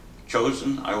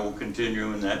chosen, I will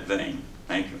continue in that vein.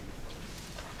 Thank you.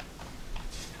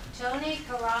 Tony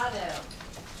Corrado.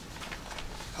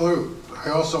 Hello. I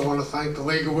also want to thank the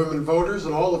League of Women Voters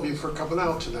and all of you for coming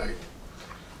out tonight.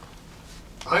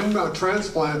 I'm a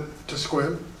transplant to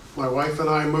Sequim. My wife and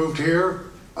I moved here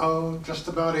just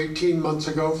about 18 months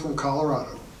ago from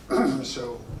Colorado.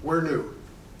 So we're new.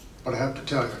 but I have to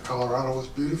tell you, Colorado is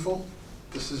beautiful.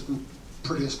 This is the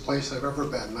prettiest place I've ever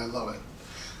been, and I love it.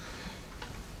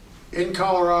 In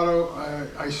Colorado,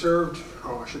 I served,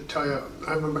 I should tell you,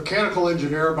 I'm a mechanical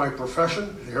engineer by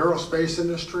profession, the aerospace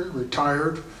industry,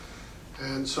 retired,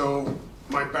 and so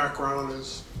my background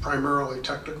is primarily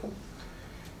technical.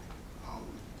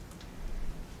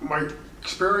 My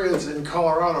experience in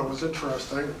Colorado was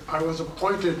interesting. I was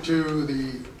appointed to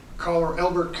the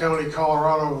Elbert County,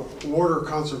 Colorado Water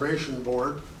Conservation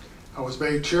Board. I was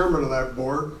made chairman of that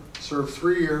board, served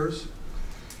 3 years.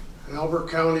 And Elbert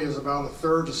County is about a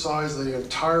third the size of the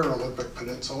entire Olympic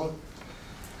Peninsula,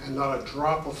 and not a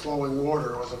drop of flowing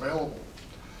water was available.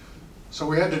 So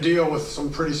we had to deal with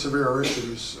some pretty severe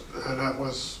issues, and that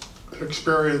was an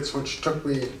experience which took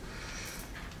me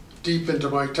deep into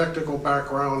my technical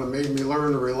background and made me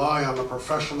learn to rely on the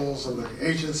professionals and the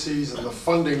agencies and the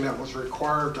funding that was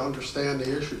required to understand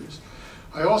the issues.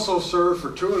 I also served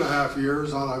for 2.5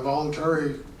 years on a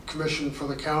voluntary commission for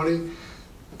the county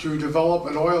to develop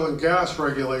an oil and gas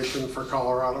regulation for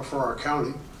Colorado, for our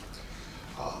county.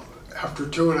 After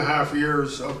 2.5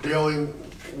 years of dealing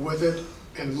with it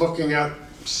and looking at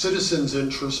citizens'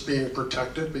 interests being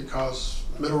protected, because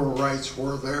mineral rights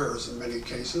were theirs in many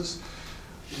cases,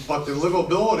 but the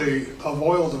livability of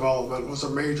oil development was a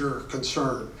major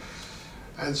concern.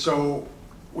 And so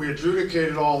we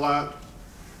adjudicated all that,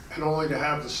 and only to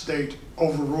have the state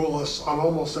overrule us on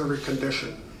almost every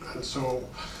condition. And so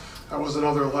that was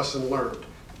another lesson learned.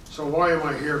 So why am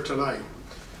I here tonight?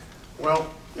 Well,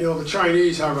 you know, the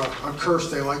Chinese have a curse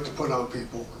they like to put on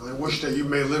people. They wish that you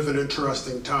may live in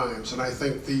interesting times, and I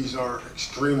think these are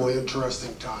extremely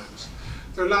interesting times.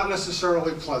 They're not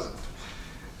necessarily pleasant.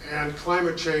 And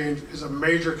climate change is a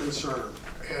major concern.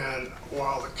 And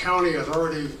while the county has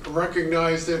already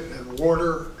recognized it, and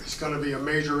water is going to be a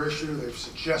major issue, they've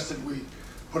suggested we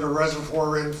put a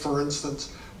reservoir in, for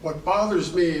instance. What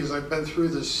bothers me is I've been through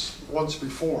this once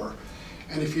before,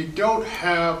 and if you don't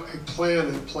have a plan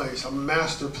in place, a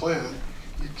master plan,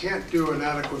 you can't do an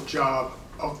adequate job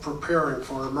of preparing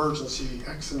for emergencies,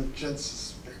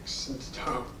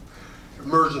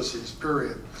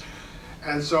 period.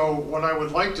 And so what I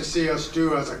would like to see us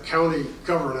do as a county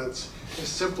governance is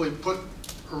simply put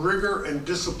rigor and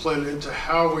discipline into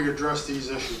how we address these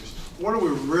issues. What are we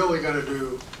really going to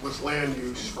do with land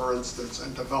use, for instance,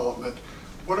 and development?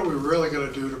 What are we really going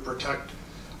to do to protect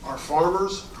our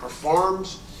farmers, our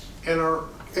farms, and our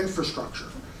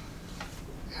infrastructure?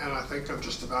 And I think I'm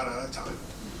just about out of time.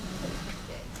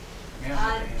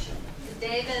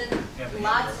 David,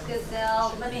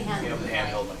 Lotzgesell, let me hand the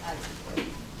handheld mic.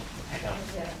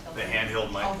 The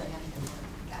handheld mic.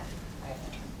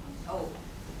 Oh,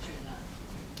 sure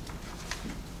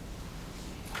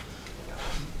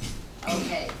not.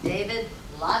 Okay, David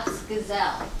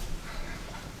Lotzgesell.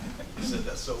 You said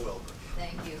that so well.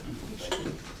 Thank you.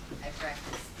 I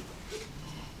practiced.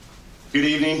 Good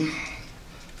evening.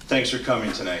 Thanks for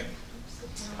coming tonight.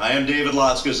 I am David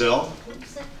Lotzgesell.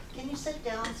 Can you sit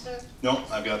down, sir? No,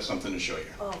 I've got something to show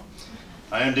you. Oh.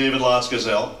 I am David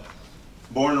Lotzgesell,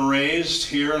 born and raised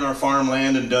here in our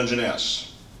farmland in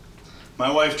Dungeness.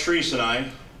 My wife Teresa and I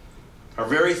are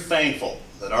very thankful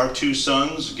that our 2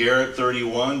 sons, Garrett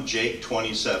 31, Jake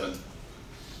 27,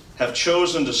 have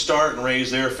chosen to start and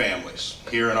raise their families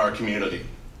here in our community.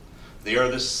 They are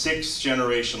the 6th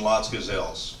generation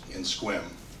Lotzgesells in Sequim.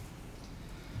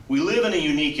 We live in a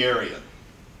unique area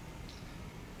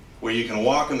where you can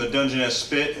walk in the Dungeness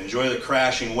Spit, enjoy the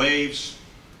crashing waves,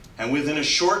 and within a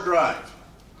short drive,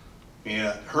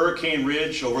 Hurricane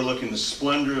Ridge overlooking the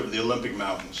splendor of the Olympic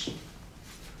Mountains.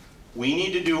 We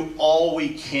need to do all we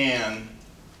can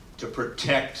to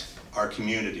protect our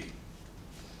community.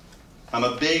 I'm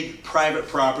a big private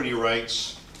property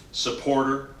rights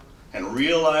supporter and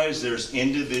realize there's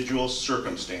individual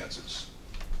circumstances.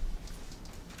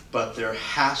 But there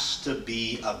has to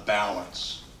be a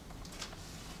balance.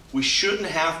 We shouldn't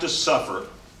have to suffer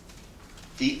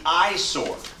the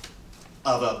eyesore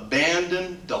of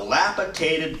abandoned,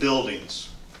 dilapidated buildings,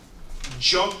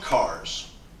 junk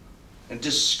cars, and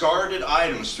discarded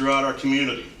items throughout our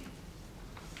community.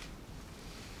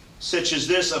 Such as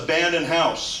this abandoned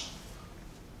house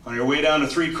on your way down to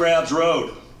Three Crabs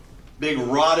Road. Big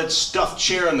rotted stuffed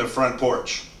chair in the front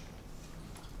porch.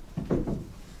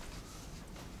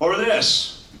 Or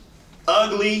this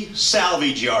ugly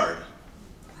salvage yard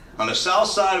on the south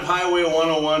side of Highway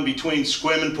 101 between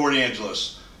Sequim and Port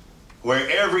Angeles, where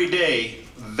every day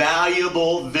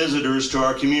valuable visitors to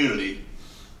our community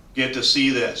get to see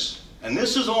this. And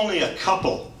this is only a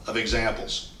couple of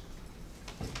examples.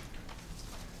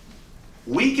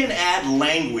 We can add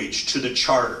language to the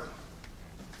charter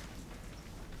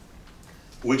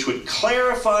which would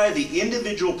clarify the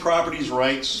individual property's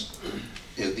rights,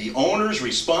 the owner's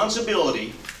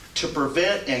responsibility to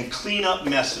prevent and clean up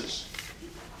messes,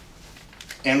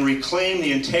 and reclaim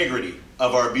the integrity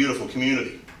of our beautiful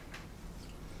community.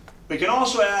 We can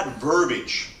also add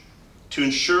verbiage to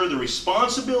ensure the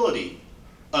responsibility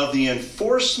of the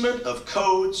enforcement of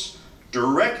codes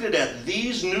directed at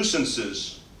these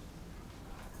nuisances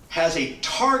has a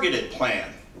targeted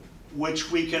plan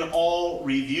which we can all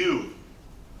review.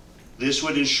 This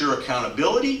would ensure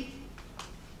accountability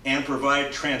and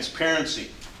provide transparency.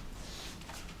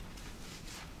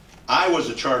 I was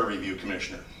a charter review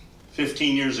commissioner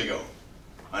 15 years ago.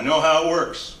 I know how it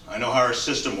works. I know how our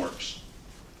system works.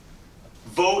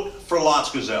 Vote for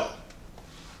Lotzgesell.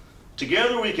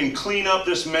 Together we can clean up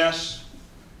this mess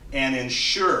and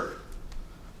ensure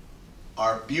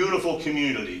our beautiful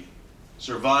community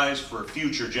survives for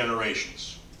future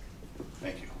generations.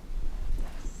 Thank you.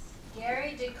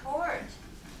 Gary DeKorte.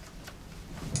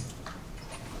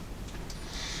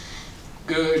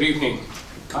 Good evening.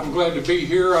 I'm glad to be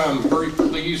here. I'm very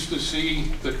pleased to see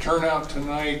the turnout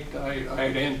tonight. I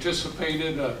had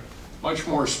anticipated a much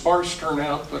more sparse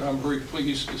turnout, but I'm very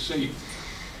pleased to see.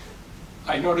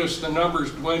 I noticed the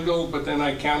numbers dwindled, but then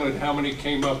I counted how many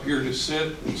came up here to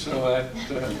sit, so that's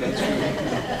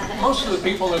good. Most of the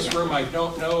people in this room I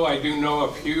don't know. I do know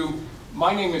a few.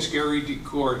 My name is Gary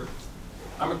DeKorte.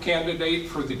 I'm a candidate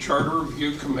for the Charter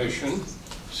Review Commission,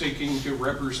 seeking to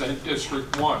represent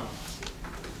District 1.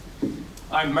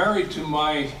 I'm married to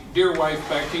my dear wife,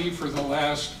 Becky, for the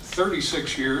last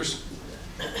 36 years.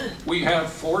 We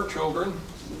have 4 children.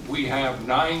 We have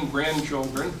 9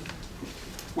 grandchildren.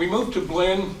 We moved to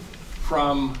Blinn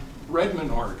from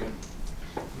Redmond, Oregon.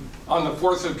 On the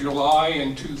 4th of July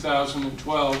in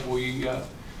 2012, we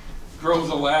drove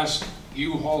the last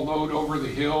U-Haul load over the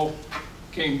hill,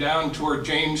 came down toward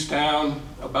Jamestown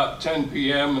about 10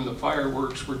 p.m. and the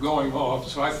fireworks were going off.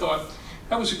 So I thought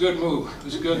that was a good move. It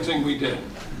was a good thing we did.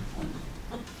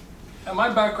 And my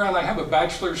background, I have a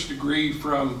bachelor's degree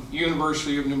from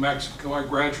University of New Mexico. I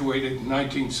graduated in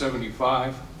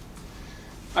 1975.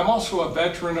 I'm also a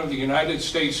veteran of the United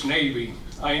States Navy.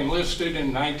 I enlisted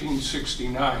in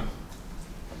 1969.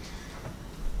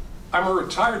 I'm a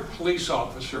retired police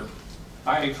officer.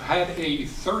 I've had a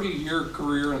 30-year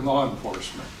career in law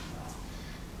enforcement.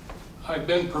 I've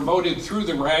been promoted through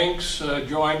the ranks,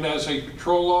 joined as a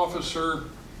patrol officer,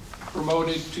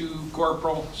 promoted to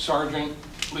corporal, sergeant,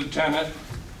 lieutenant,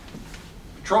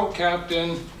 patrol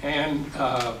captain, and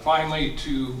finally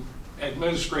to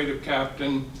administrative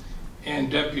captain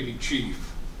and deputy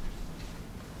chief.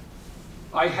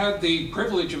 I had the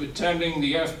privilege of attending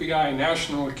the FBI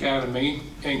National Academy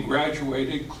and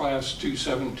graduated class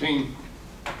 217.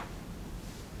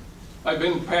 I've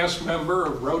been a past member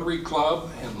of Rotary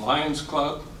Club and Lions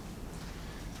Club.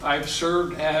 I've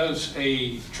served as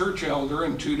a church elder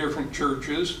in 2 different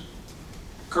churches,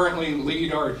 currently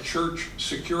lead our church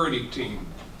security team.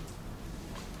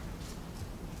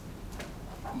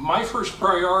 My first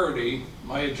priority,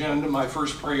 my agenda, my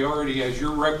first priority as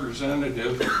your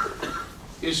representative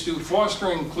is to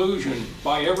foster inclusion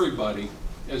by everybody,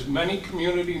 as many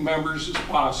community members as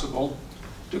possible,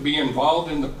 to be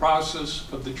involved in the process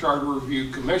of the Charter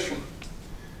Review Commission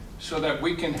so that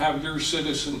we can have your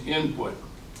citizen input.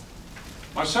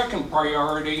 My second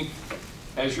priority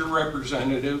as your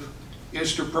representative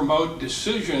is to promote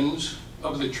decisions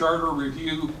of the Charter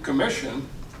Review Commission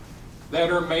that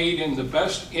are made in the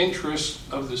best interest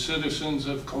of the citizens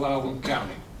of Clallam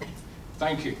County.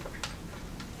 Thank you.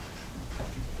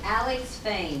 Alex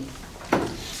Fane.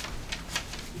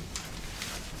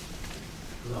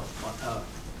 Hello.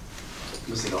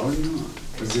 Was it already on?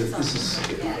 This is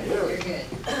good. Yeah, you're good.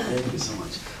 Thank you so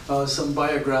much. Some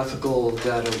biographical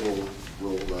data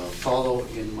will follow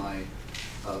in my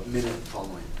minute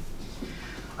following.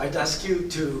 I'd ask you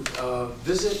to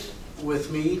visit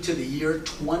with me to the year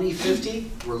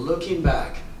 2050. We're looking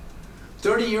back.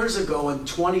 30 years ago in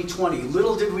 2020,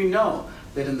 little did we know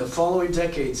that in the following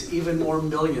decades, even more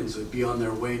millions would be on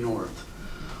their way north.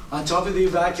 On top of the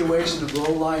evacuation of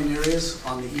low-lying areas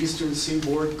on the eastern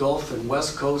seaboard, Gulf, and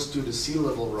West Coast due to sea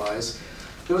level rise,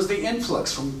 there was the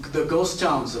influx from the ghost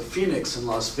towns of Phoenix and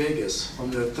Las Vegas from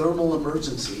their thermal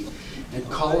emergency and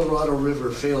Colorado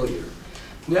River failure.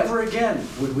 Never again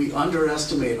would we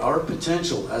underestimate our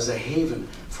potential as a haven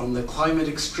from the climate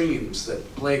extremes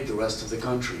that plague the rest of the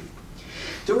country.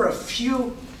 There were a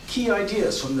few key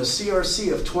ideas from the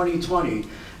CRC of 2020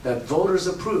 that voters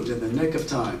approved in the nick of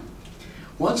time.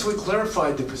 Once we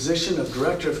clarified the position of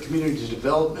Director of Community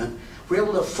Development, we were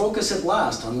able to focus at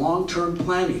last on long-term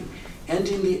planning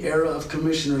ending the era of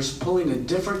commissioners pulling in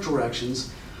different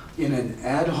directions in an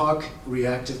ad hoc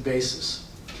reactive basis.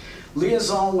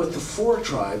 Liaison with the 4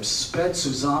 tribes sped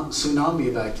tsunami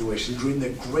evacuation during the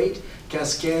Great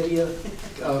Cascadia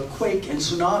quake and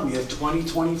tsunami of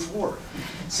 2024,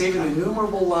 saving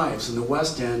innumerable lives in the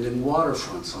West End and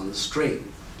waterfronts on the Strait.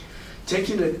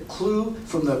 Taking a clue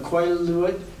from the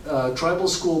Quileute tribal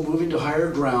school moving to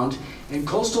higher ground and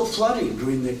coastal flooding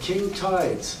during the king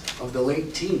tides of the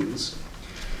late teens,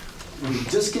 we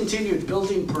discontinued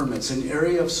building permits in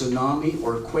area of tsunami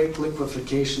or quake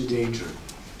liquefaction danger.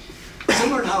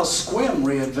 Similar to how Sequim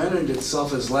reinvented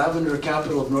itself as lavender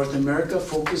capital of North America,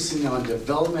 focusing on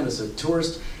development as a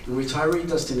tourist and retiree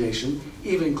destination,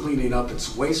 even cleaning up its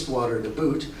wastewater to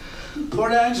boot,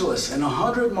 Port Angeles and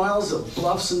 100 miles of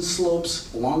bluffs and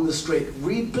slopes along the strait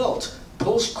rebuilt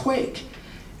post-quake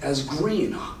as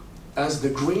the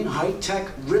green high-tech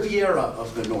Riviera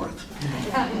of the North.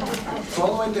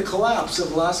 Following the collapse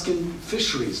of Alaskan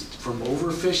fisheries from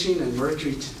overfishing and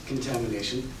mercury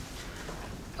contamination,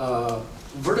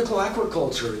 vertical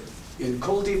aquaculture in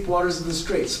cold deep waters of the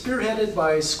Strait, spearheaded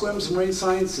by Sequim's Marine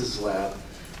Sciences Lab,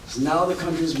 is now the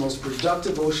country's most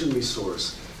productive ocean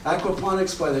resource.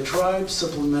 Aquaponics by the tribe,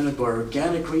 supplemented by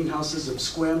organic greenhouses of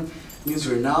Sequim, means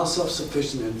we're now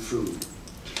self-sufficient in food.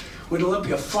 When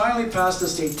Olympia finally passed a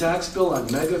state tax bill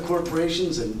on mega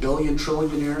corporations and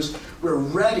billion-trillionaires, we're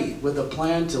ready with a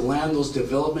plan to land those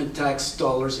development tax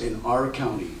dollars in our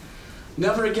county.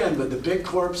 Never again would the big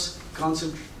corps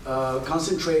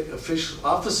concentrate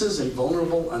offices in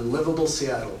vulnerable, unlivable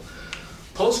Seattle.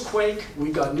 Post-quake, we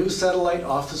got new satellite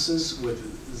offices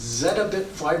with zettabyte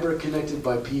fiber connected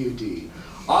by PUD.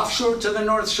 Offshore to the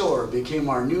North Shore became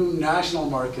our new national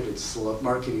marketing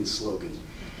slogan.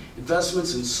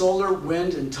 Investments in solar,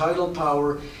 wind, and tidal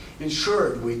power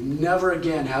ensured we'd never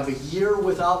again have a year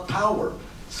without power,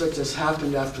 such as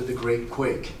happened after the Great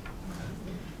Quake.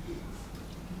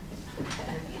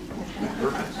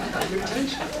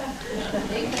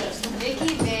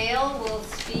 Mickie Vail will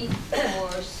speak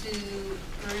for Sue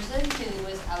Erzen, who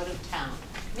is out of town.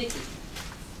 Mickie.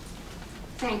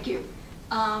 Thank you.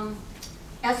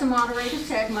 As the moderator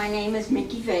said, my name is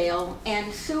Mickie Vail,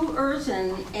 and Sue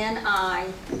Erzen and I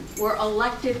were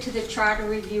elected to the Charter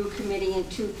Review Committee in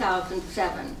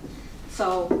 2007.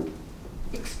 So,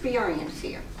 experience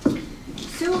here.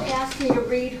 Sue asked me to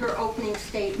read her opening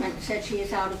statement, said she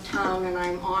is out of town, and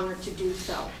I'm honored to do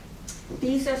so.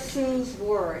 These are Sue's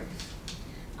words.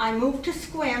 I moved to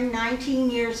Sequim 19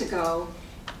 years ago,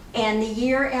 and the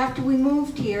year after we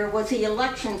moved here was the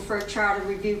election for a Charter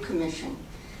Review Commission.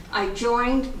 I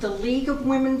joined the League of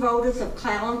Women Voters of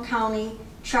Clallam County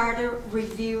Charter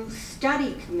Review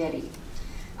Study Committee.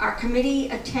 Our committee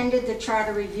attended the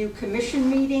Charter Review Commission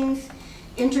meetings,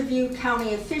 interviewed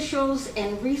county officials,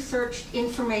 and researched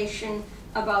information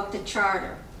about the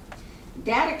charter.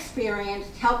 That experience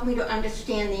helped me to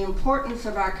understand the importance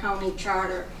of our county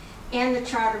charter and the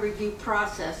charter review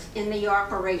process in the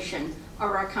operation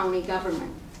of our county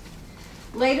government.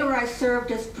 Later, I served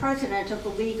as president of the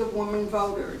League of Women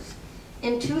Voters.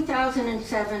 In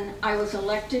 2007, I was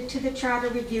elected to the Charter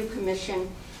Review Commission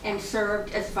and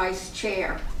served as vice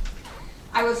chair.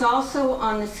 I was also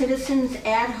on the Citizens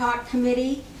Ad Hoc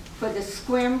Committee for the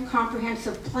Sequim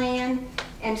Comprehensive Plan,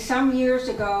 and some years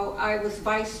ago, I was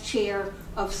vice chair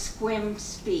of Sequim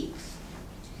Speaks.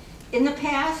 In the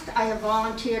past, I have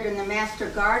volunteered in the Master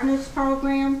Gardeners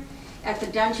Program at the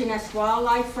Dungeness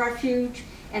Wildlife Refuge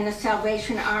and the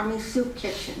Salvation Army Soup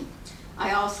Kitchen.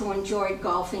 I also enjoyed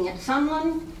golfing at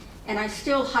Sunland, and I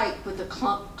still hike with the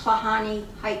Klahani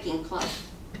Hiking Club.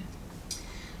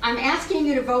 I'm asking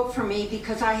you to vote for me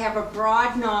because I have a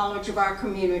broad knowledge of our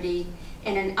community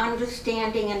and an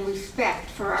understanding and respect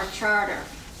for our charter.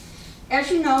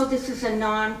 As you know, this is a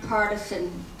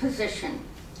nonpartisan position.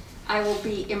 I will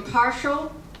be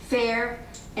impartial, fair,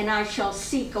 and I shall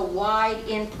seek a wide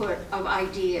input of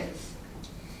ideas.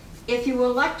 If you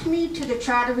elect me to the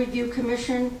Charter Review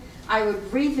Commission, I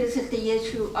would revisit the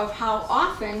issue of how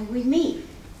often we meet.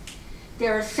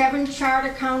 There are 7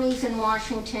 charter counties in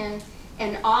Washington,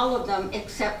 and all of them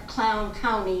except Clallam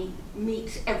County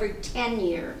meets every 10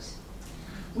 years.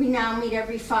 We now meet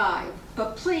every 5,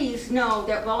 but please know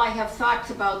that while I have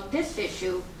thoughts about this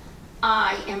issue,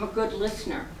 I am a good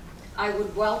listener. I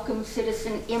would welcome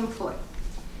citizen input.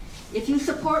 If you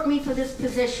support me for this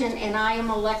position and I am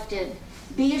elected,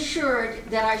 be assured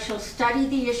that I shall study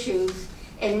the issues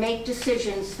and make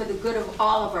decisions for the good of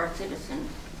all of our citizens.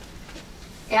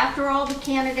 After all the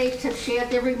candidates have shared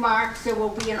their remarks, there will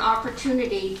be an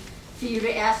opportunity for you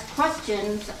to ask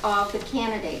questions of the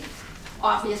candidates.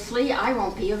 Obviously, I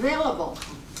won't be available.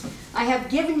 I have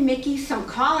given Mickie some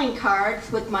calling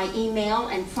cards with my email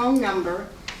and phone number,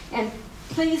 and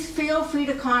please feel free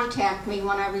to contact me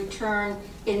when I return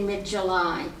in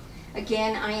mid-July.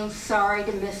 Again, I am sorry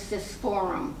to miss this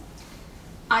forum.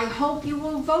 I hope you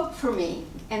will vote for me,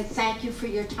 and thank you for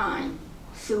your time.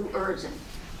 Sue Erzen.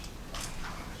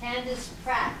 Candace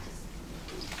Pratt.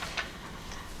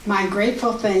 My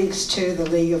grateful thanks to the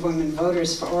League of Women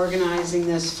Voters for organizing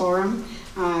this forum.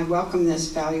 I welcome this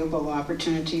valuable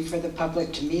opportunity for the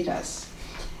public to meet us.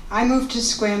 I moved to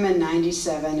Sequim in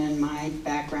 '97, and my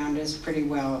background is pretty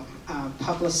well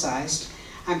publicized.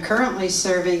 I'm currently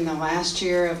serving the last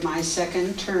year of my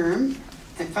second term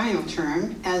and final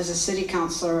term as a city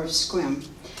councilor of Sequim.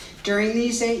 During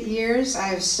these 8 years, I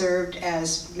have served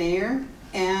as mayor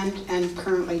and am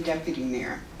currently deputy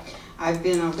mayor. I've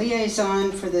been a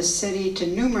liaison for the city to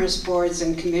numerous boards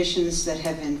and commissions that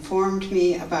have informed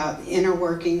me about the inner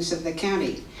workings of the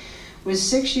county. With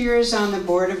 6 years on the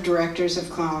board of directors of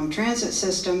Clallam Transit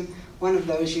System, one of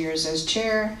those years as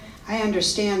chair, I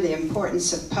understand the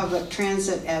importance of public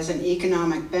transit as an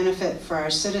economic benefit for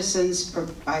our citizens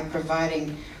by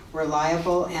providing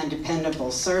reliable and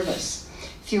dependable service.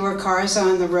 Fewer cars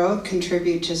on the road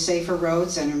contribute to safer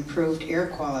roads and improved air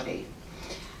quality.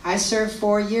 I served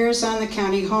 4 years on the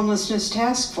County Homelessness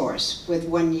Task Force with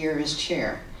 1 year as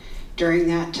chair. During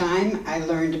that time, I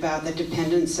learned about the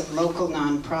dependence of local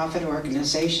nonprofit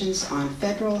organizations on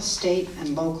federal, state,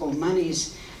 and local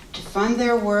monies to fund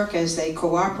their work as they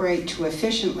cooperate to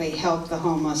efficiently help the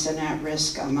homeless and at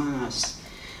risk among us.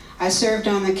 I served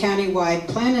on the County-wide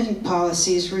Planning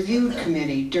Policies Review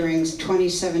Committee during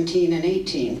 2017 and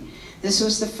 18. This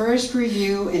was the first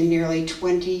review in nearly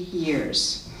 20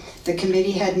 years. The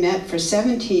committee had met for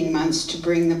 17 months to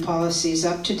bring the policies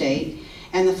up to date,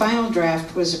 and the final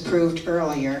draft was approved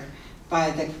earlier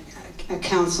by the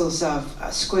councils of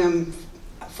Sequim,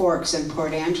 Forks, and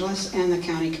Port Angeles, and the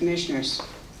county commissioners.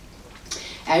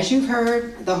 As you've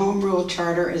heard, the Home Rule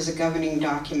Charter is a governing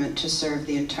document to serve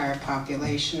the entire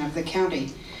population of the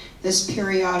county. This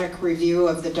periodic review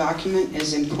of the document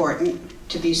is important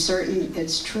to be certain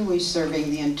it's truly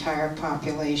serving the entire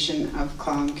population of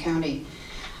Clallam County.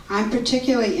 I'm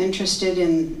particularly interested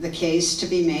in the case to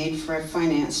be made for a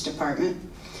finance department,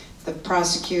 the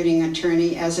prosecuting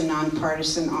attorney as a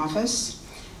nonpartisan office,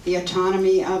 the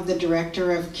autonomy of the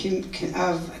director of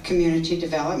community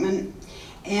development,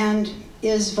 and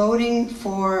is voting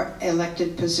for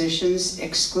elected positions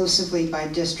exclusively by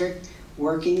district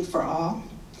working for all?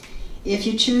 If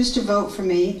you choose to vote for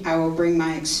me, I will bring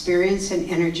my experience and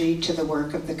energy to the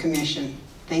work of the commission.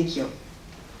 Thank you.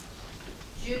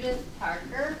 Judith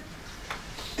Parker.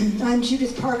 I'm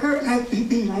Judith Parker, and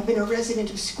I've been a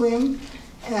resident of Sequim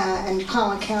and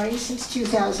Clallam County since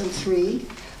 2003.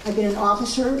 I've been an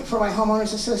officer for my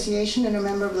homeowners association and a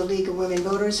member of the League of Women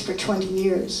Voters for 20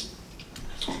 years.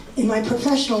 In my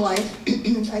professional life,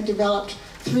 I developed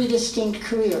 3 distinct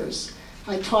careers.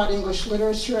 I taught English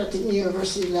literature at the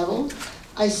university level.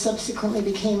 I subsequently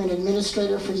became an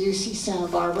administrator for UC Santa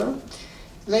Barbara.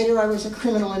 Later, I was a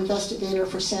criminal investigator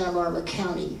for Santa Barbara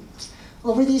County.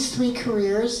 Over these 3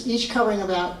 careers, each covering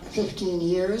about 15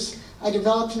 years, I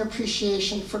developed an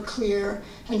appreciation for clear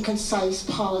and concise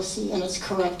policy and its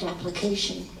correct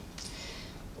application.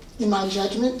 In my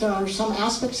judgment, there are some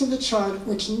aspects of the charter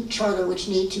which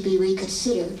need to be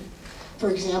reconsidered.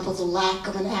 For example, the lack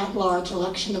of an at-large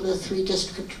election of the 3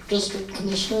 district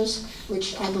commissioners,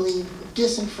 which I believe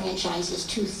disenfranchises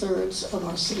 2/3 of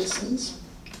our citizens.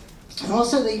 And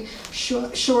also the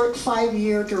short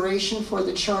 5-year duration for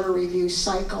the charter review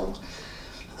cycle.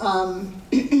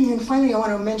 And finally, I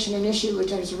want to mention an issue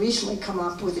which has recently come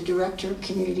up with the Director of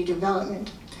Community Development.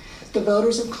 The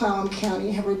voters of Clallam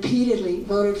County have repeatedly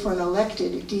voted for an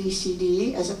elected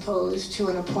DCD as opposed to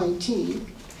an appointee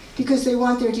because they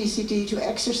want their DCD to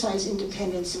exercise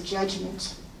independence of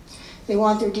judgment. They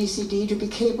want their DCD to be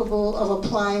capable of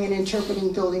applying and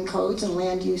interpreting building codes and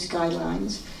land use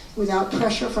guidelines without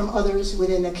pressure from others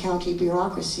within the county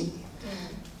bureaucracy.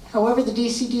 However, the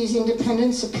DCD's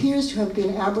independence appears to have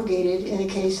been abrogated in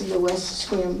the case of the West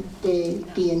Sequim Bay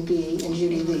B&B and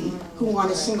Judy Lee, who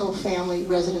want a single-family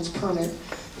residence permit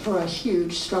for a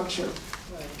huge structure.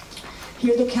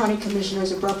 Here, the county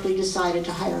commissioners abruptly decided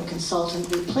to hire a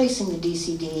consultant replacing the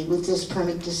DCD with this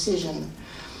permit decision.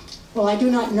 While I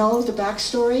do not know the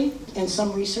backstory, and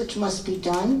some research must be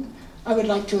done, I would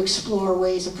like to explore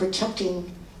ways of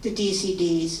protecting the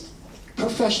DCD's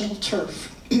professional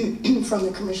turf from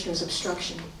the commissioner's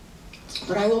obstruction.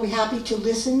 But I will be happy to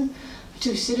listen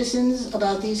to citizens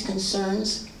about these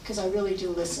concerns, because I really do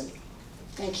listen.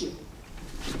 Thank you.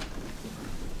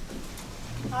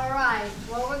 All right,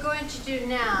 what we're going to do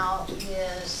now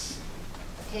is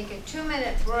take a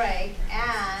 2-minute break,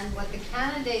 and what the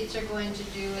candidates are going to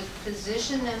do is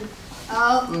position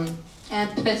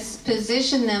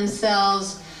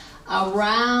themselves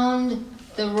around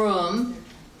the room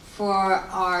for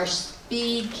our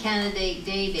speed candidate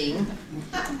dating.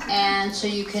 And so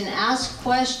you can ask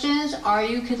questions, or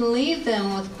you can leave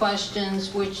them with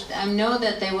questions, which I know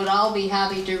that they would all be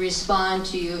happy to respond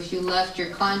to you if you left your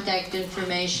contact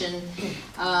information,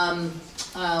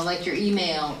 like your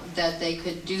email, that they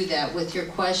could do that with your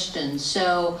questions.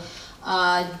 So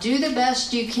do the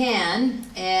best you can,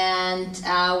 and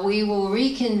we will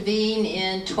reconvene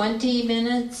in 20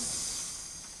 minutes.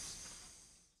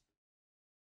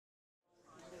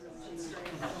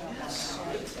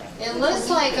 It looks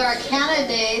like our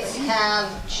candidates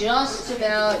have just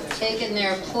about taken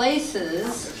their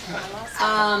places.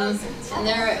 And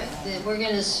we're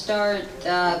going to start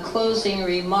closing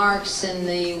remarks in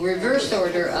the reverse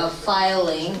order of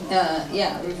filing.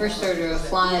 Reverse order of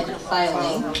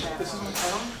filing.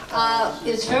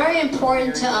 It's very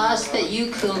important to us that you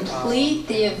complete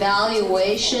the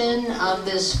evaluation of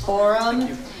this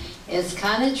forum. It's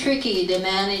kind of tricky to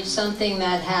manage something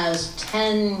that has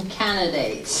 10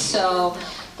 candidates. So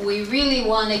we really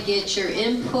want to get your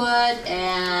input,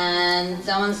 and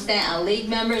a league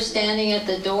member standing at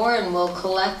the door, and we'll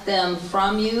collect them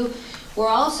from you. We're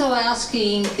also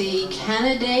asking the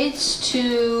candidates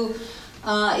to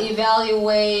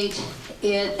evaluate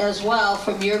it as well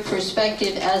from your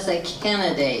perspective as a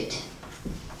candidate.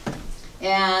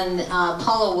 And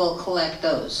Paula will collect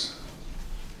those.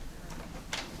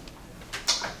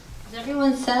 Is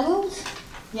everyone settled?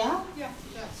 Yeah? Yeah.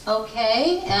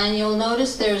 Okay, and you'll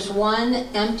notice there's one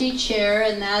empty chair,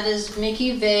 and that is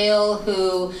Mickie Vail,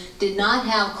 who did not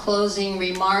have closing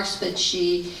remarks, but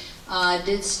she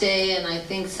did stay, and I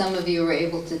think some of you were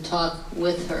able to talk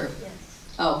with her. Yes.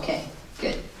 Okay,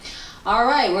 good. All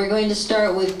right, we're going to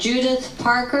start with Judith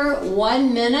Parker.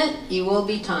 1 minute, you will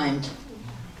be timed.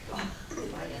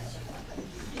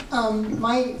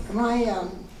 My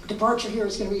departure here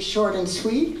is going to be short and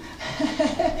sweet.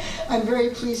 I'm very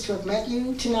pleased to have met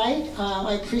you tonight.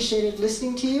 I appreciated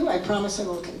listening to you. I promise I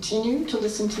will continue to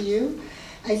listen to you.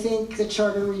 I think the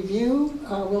charter review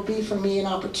will be for me an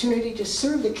opportunity to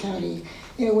serve the county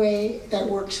in a way that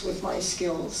works with my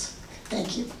skills.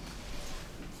 Thank you.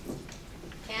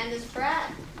 Candace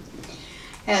Pratt.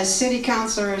 As City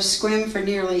Councilor of Sequim for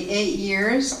nearly 8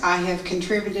 years, I have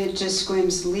contributed to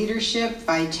Sequim's leadership,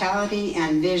 vitality,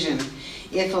 and vision.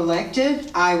 If elected,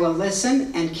 I will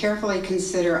listen and carefully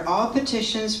consider all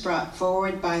petitions brought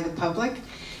forward by the public.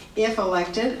 If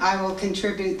elected, I will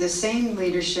contribute the same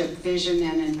leadership, vision,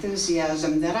 and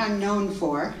enthusiasm that I'm known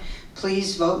for.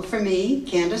 Please vote for me,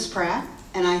 Candace Pratt,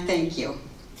 and I thank you.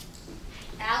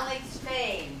 Alex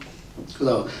Fane.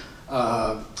 Hello.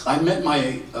 I met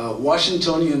my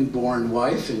Washingtonian-born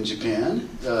wife in Japan.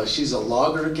 She's a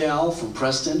logger gal from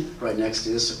Preston, right next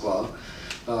to Issaquah.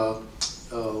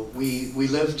 We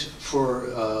lived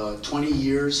for 20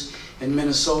 years in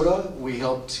Minnesota. We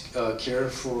helped care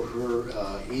for her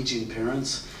aging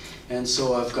parents. And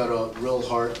so I've got a real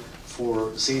heart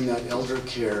for seeing that elder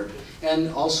care. And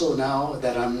also now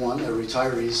that I'm one,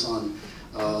 retirees on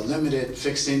limited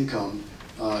fixed income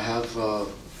have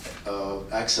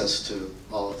access to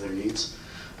all of their needs.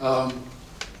 I'm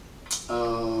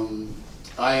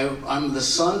the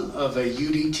son of a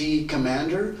UDT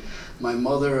commander. My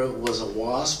mother was a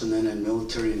WASP and then in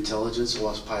military intelligence,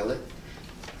 WASP pilot.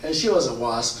 And she was a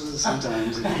WASP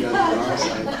sometimes if you got the wrong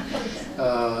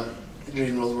side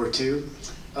during World War II.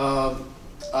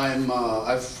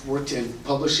 I've worked in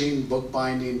publishing,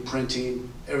 bookbinding, printing,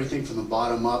 everything from the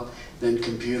bottom up, then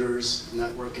computers,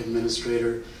 network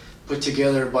administrator, put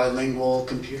together bilingual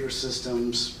computer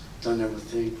systems, done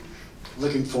everything.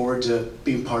 Looking forward to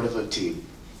being part of a team.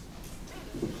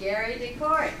 Gary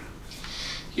DeKorte.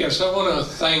 Yes, I want to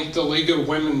thank the League of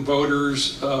Women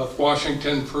Voters of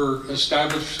Washington for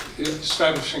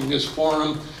establishing this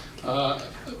forum.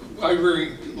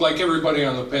 Like everybody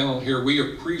on the panel here, we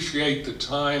appreciate the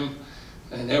time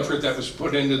and effort that was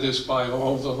put into this by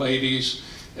all the ladies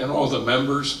and all the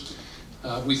members.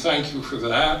 We thank you for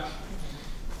that.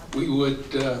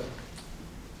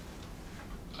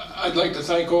 I'd like to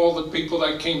thank all the people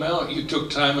that came out. You took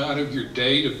time out of your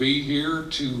day to be here,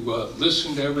 to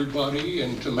listen to everybody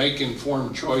and to make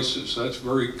informed choices. That's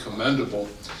very commendable.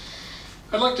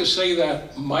 I'd like to say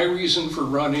that my reason for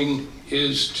running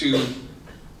is to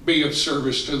be of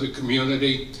service to the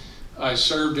community. I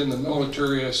served in the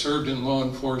military, I served in law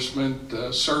enforcement,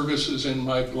 service is in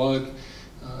my blood.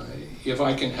 if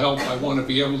I can help, I want to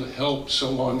be able to help so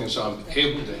long as I'm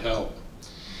able to help.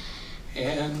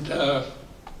 And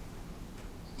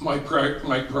my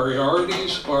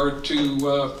priorities are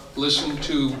to listen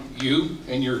to you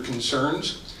and your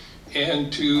concerns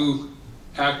and to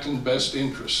act in best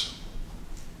interests.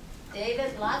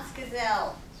 David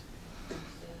Lotzgesell.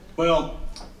 Well,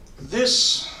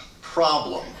 this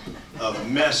problem of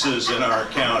messes in our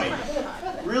county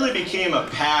really became a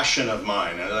passion of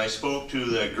mine. And I spoke to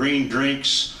the Green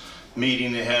Drinks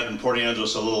meeting they had in Port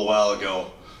Angeles a little while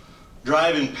ago.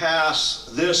 Driving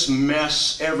past this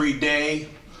mess every day,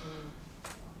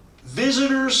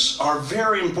 visitors are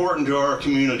very important to our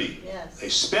community. Yes. They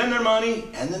spend their money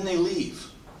and then they leave.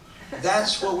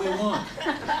 That's what we want.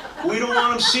 We don't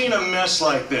want them seeing a mess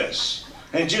like this.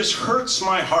 And it just hurts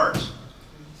my heart.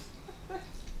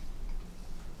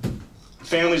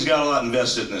 Family's got a lot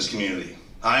invested in this community.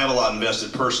 I have a lot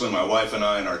invested personally, my wife and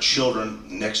I, and our children,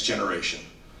 next generation.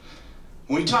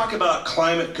 When we talk about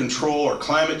climate control or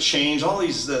climate change, all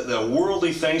these the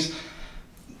worldly things,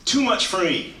 too much for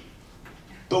me.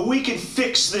 But we can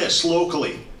fix this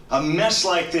locally, a mess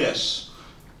like this.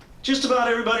 Just about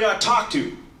everybody I talk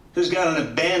to has got an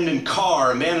abandoned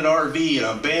car, abandoned RV, an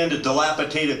abandoned,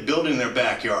 dilapidated building in their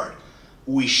backyard.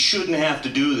 We shouldn't have to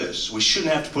do this. We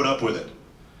shouldn't have to put up with it.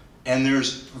 And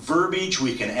there's verbiage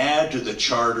we can add to the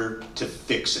charter to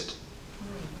fix it.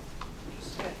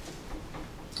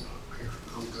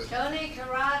 Tony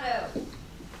Corrado.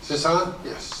 Is this on?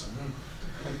 Yes.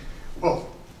 Well,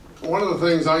 one of the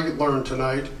things I learned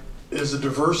tonight is the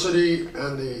diversity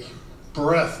and the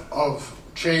breadth of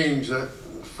change that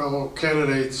fellow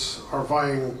candidates are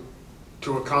vying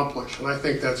to accomplish, and I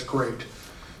think that's great.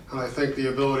 And I think the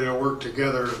ability to work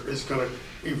together is going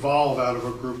to evolve out of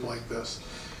a group like this.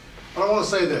 But I want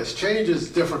to say this, change is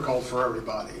difficult for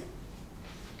everybody.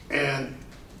 And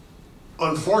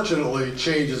unfortunately,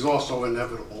 change is also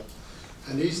inevitable.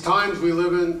 And these times we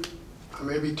live in, I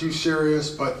may be too serious,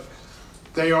 but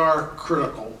they are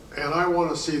critical. And I want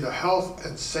to see the health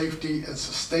and safety and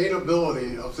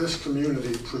sustainability of this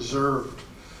community preserved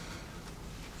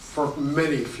for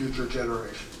many future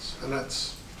generations. And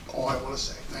that's all I want to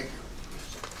say. Thank you.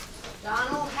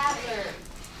 Donald Hatler.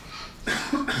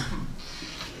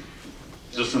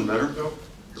 Is this one better? No.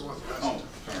 Oh,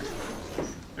 sorry.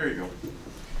 There you go.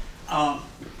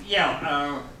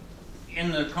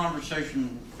 In the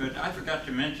conversation, but I forgot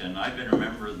to mention, I've been a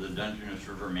member of the Dungeness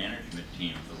River Management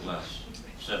Team for the last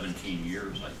 17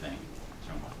 years, I think.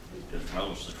 So, as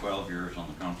well as the 12 years on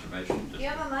the Conservation District. Do you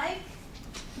have a mic?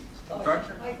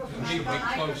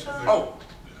 Microphone. Oh.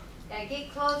 Yeah,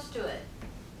 get close to it.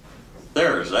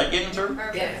 There, is that getting through?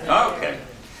 Perfect. Okay.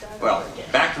 Well,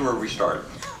 back to where we started.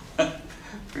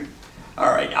 All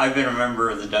right, I've been a member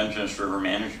of the Dungeness River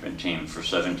Management Team for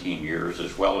 17 years,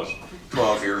 as well as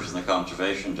 12 years in the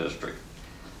Conservation District.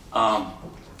 Why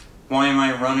am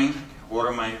I running? What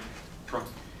am I?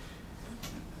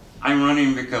 I'm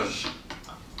running because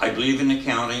I believe in the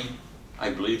county. I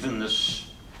believe in the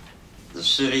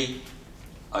city.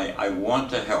 I want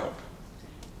to help.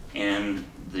 And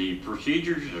the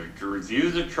procedures are to review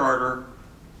the charter,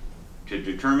 to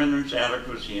determine its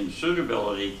adequacy and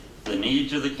suitability, the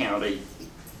needs of the county,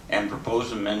 and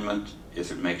propose amendment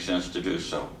if it makes sense to do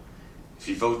so. If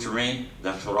you vote for me,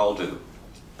 that's what I'll do.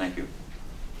 Thank you.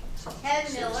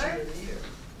 Ted Miller.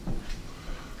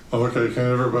 Okay,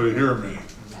 can everybody hear me?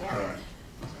 Yeah. All right.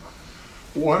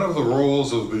 One of the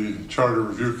roles of the Charter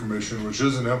Review Commission, which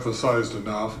isn't emphasized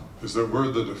enough, is that we're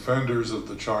the defenders of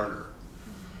the charter.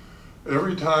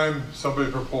 Every time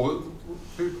somebody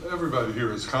everybody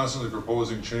here is constantly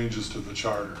proposing changes to the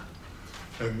charter.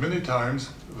 And many times,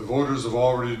 the voters have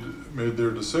already made their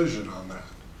decision on that.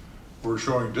 We're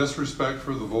showing disrespect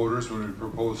for the voters when we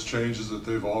propose changes that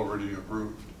they've already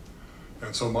approved.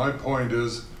 And so my point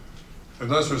is,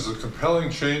 unless there's a compelling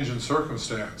change in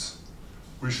circumstance,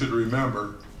 we should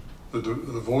remember that the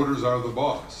voters are the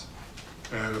boss.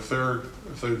 And if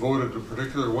they voted a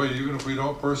particular way, even if we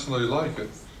don't personally like it,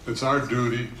 it's our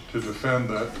duty to defend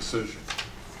that decision.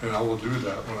 And I will do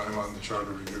that when I'm on the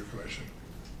Charter Review Commission.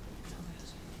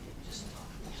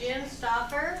 Jim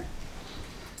Stoffer.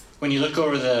 When you look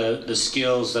over the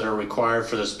skills that are required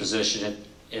for this position,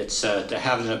 it's to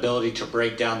have an ability to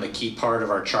break down the key part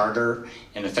of our charter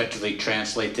and effectively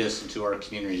translate this into our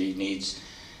community needs.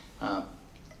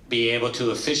 Be able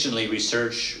to efficiently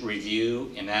research,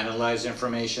 review, and analyze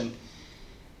information.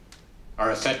 Are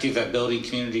effective at building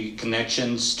community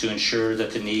connections to ensure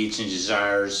that the needs and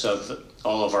desires of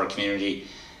all of our community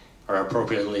are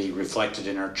appropriately reflected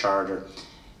in our charter.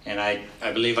 And I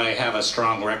believe I have a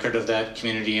strong record of that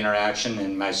community interaction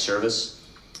in my service.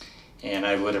 And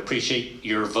I would appreciate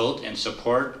your vote and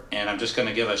support. And I'm just going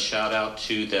to give a shout out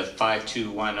to the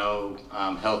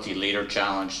 5210 Healthy Leader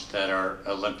Challenge that our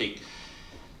Olympic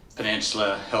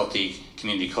Peninsula Healthy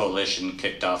Community Coalition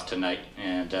kicked off tonight.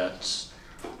 And it's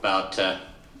about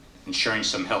ensuring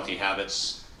some healthy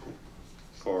habits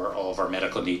for all of our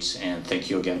medical needs. And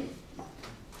thank you again.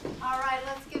 All right,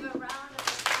 let's give a round of applause.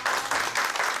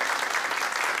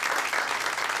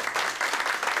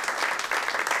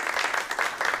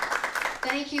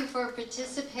 Thank you for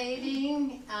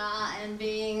participating and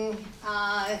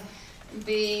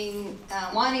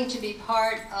wanting to be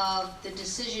part of the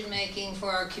decision making for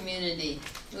our community.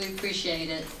 We appreciate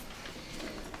it.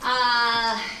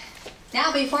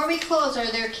 Now, before we close,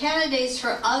 are there candidates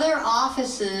for other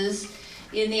offices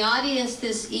in the audience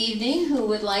this evening who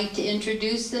would like to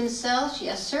introduce themselves?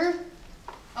 Yes, sir?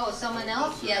 Oh, someone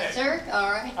else? Yes, sir? All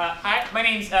right. Hi, my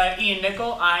name's Ian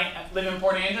Nickel. I live in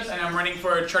Port Angeles, and I'm running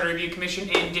for Charter Review Commission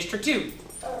in District 2.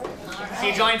 All right. See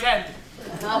you July 10th.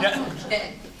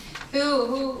 Okay.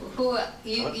 Who,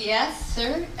 you, yes,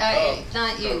 sir?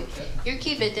 Not you. You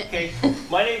keep it. Okay.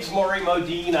 My name's Maury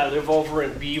Modine. I live over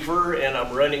in Beaver, and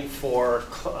I'm running for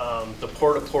the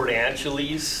Port of Port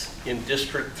Angeles in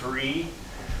District 3.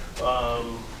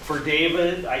 For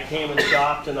David, I came and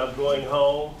shopped, and I'm going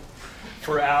home.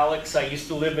 For Alex, I used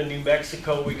to live in New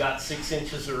Mexico. We got 6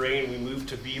 inches of rain. We moved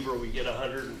to Beaver. We get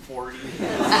 140. So,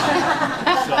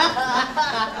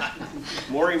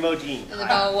 Maury Modine. It's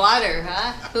about water,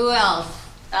 huh? Who else?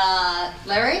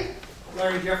 Larry?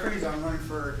 Larry Jeffries. I'm running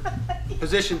for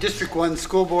position District 1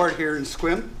 School Board here in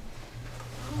Sequim.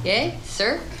 Okay,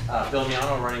 sir? Bill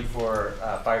Miano, running for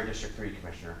Fire District 3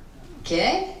 Commissioner.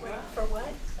 Okay. For what?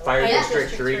 Fire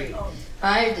District 3.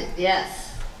 Yes.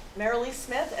 Marilee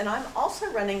Smith, and I'm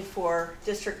also running for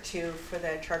District 2 for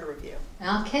the Charter Review.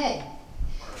 Okay.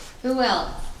 Who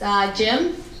else?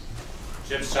 Jim?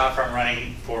 Jim Stoffer, I'm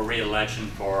running for re-election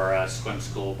for Sequim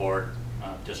School Board,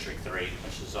 District 3,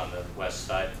 which is on the west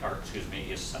side, or excuse me,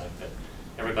 east side, but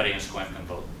everybody in Sequim can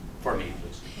vote for me,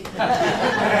 please.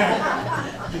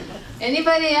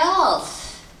 Anybody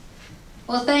else?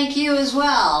 Well, thank you as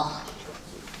well.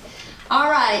 All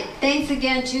right, thanks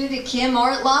again to Kim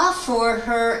Ortloff for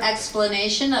her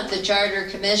explanation of the Charter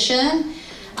Commission.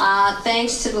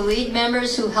 Thanks to the league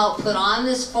members who helped put on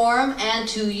this forum, and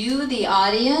to you, the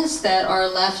audience that are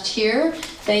left here.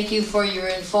 Thank you for your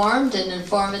informed and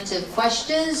informative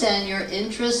questions and your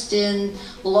interest in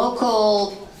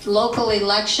local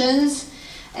elections.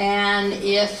 And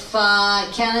if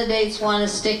candidates want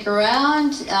to stick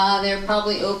around, they're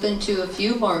probably open to a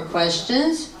few more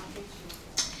questions.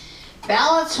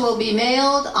 Ballots will be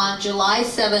mailed on July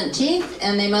 17th,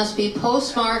 and they must be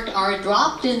postmarked or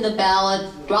dropped in the ballot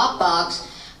drop box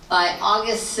by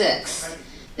August 6th.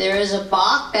 There is a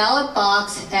ballot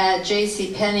box at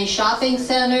JCPenney Shopping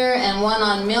Center and one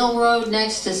on Mill Road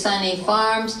next to Sunny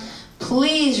Farms.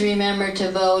 Please remember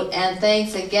to vote, and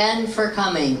thanks again for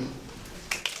coming.